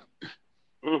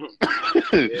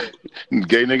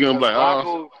 Gay nigga, I'm like,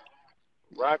 oh.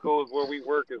 Rocco's where we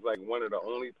work is like one of the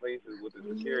only places with the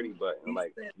security button.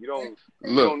 Like you don't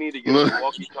need to get a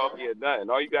walkie-talkie or nothing.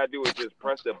 All you gotta do is just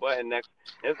press the button next.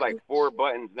 It's like 4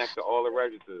 buttons next to all the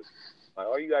registers. Like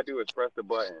all you gotta do is press the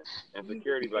button, and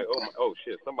security's like, oh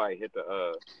shit, somebody hit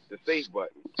the safe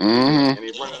button, and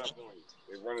they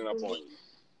running up on you.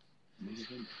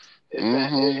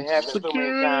 It happens so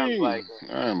many times. Like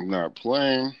I'm not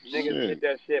playing. Niggas hit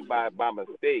that shit by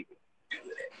mistake.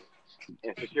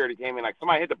 And security came in like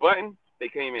somebody hit the button. They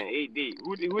came in 8D.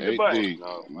 Who hit the button?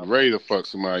 No, ready to fuck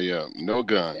somebody up. No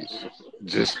guns.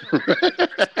 Just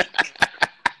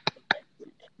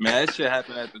man, that shit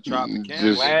happened at the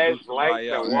Tropicana.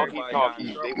 Flashlights and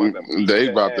walkie-talkies. They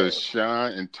about to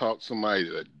shine and talk somebody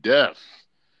to death.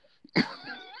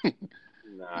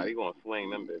 Nah, they gonna sling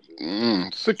them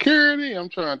bitches. Security, I'm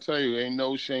trying to tell you, ain't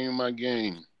no shame in my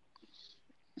game.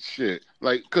 Shit,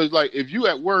 like, cause like if you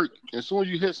at work, as soon as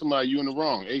you hit somebody, you in the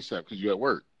wrong ASAP because you at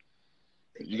work.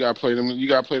 You gotta play them. You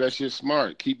gotta play that shit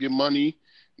smart. Keep your money,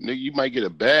 nigga. You might get a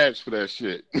badge for that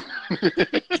shit.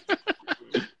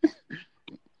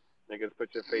 Niggas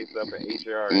put your face up in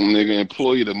HR. Nigga,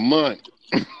 employee of the month.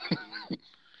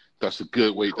 That's a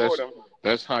good way.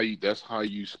 That's how you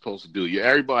supposed to do it. Yeah,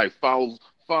 everybody follow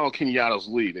Kenyatta's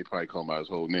lead. They probably call him by his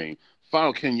whole name.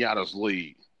 Follow Kenyatta's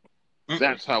lead.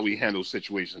 That's how we handle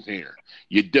situations here.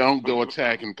 You don't go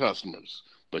attacking customers,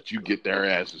 but you get their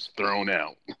asses thrown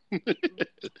out.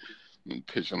 And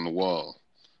pitch on the wall.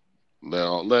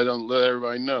 Let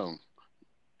everybody know.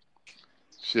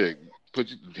 Shit,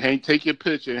 take your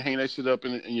picture and hang that shit up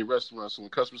in your restaurant. So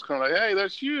when customers come, like, hey,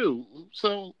 that's you.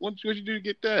 So what you do to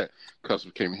get that?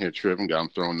 Customer came in here tripping, got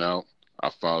them thrown out. I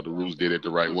followed the rules, did it the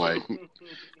right way.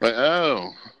 Like,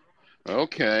 oh,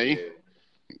 okay. Yeah.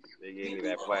 They gave me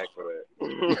that plaque for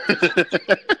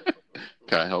that.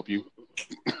 Can I help you?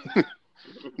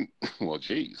 Well,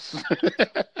 jeez.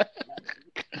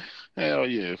 Hell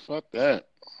yeah, fuck that.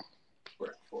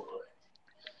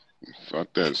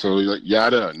 Fuck that. So,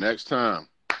 Yada, next time,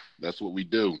 that's what we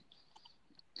do.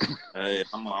 Hey,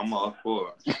 I'm all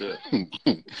for it. Shit.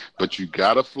 But you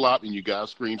gotta flop and you gotta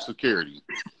scream security.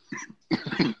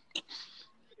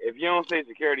 If you don't say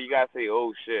security, you gotta say,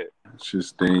 oh shit.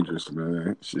 Shit's dangerous,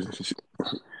 man.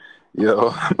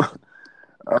 Yo,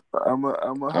 I'm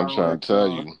trying to tell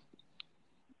you.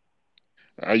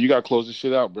 You gotta close this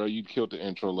shit out, bro. You killed the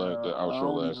outro last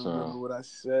time. I remember what I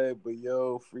said, but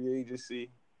yo, free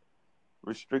agency,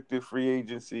 restricted free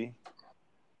agency.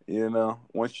 You know,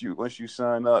 once you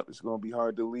sign up, it's gonna be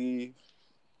hard to leave.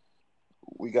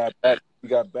 We got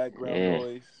background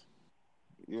noise.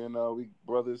 You know, we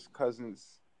brothers,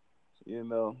 cousins. You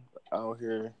know, out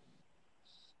here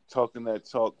talking that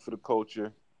talk for the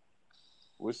culture.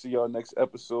 We'll see y'all next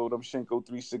episode. I'm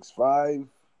Shenko365.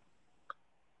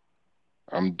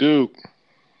 I'm Duke.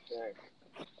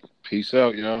 Peace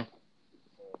out, y'all.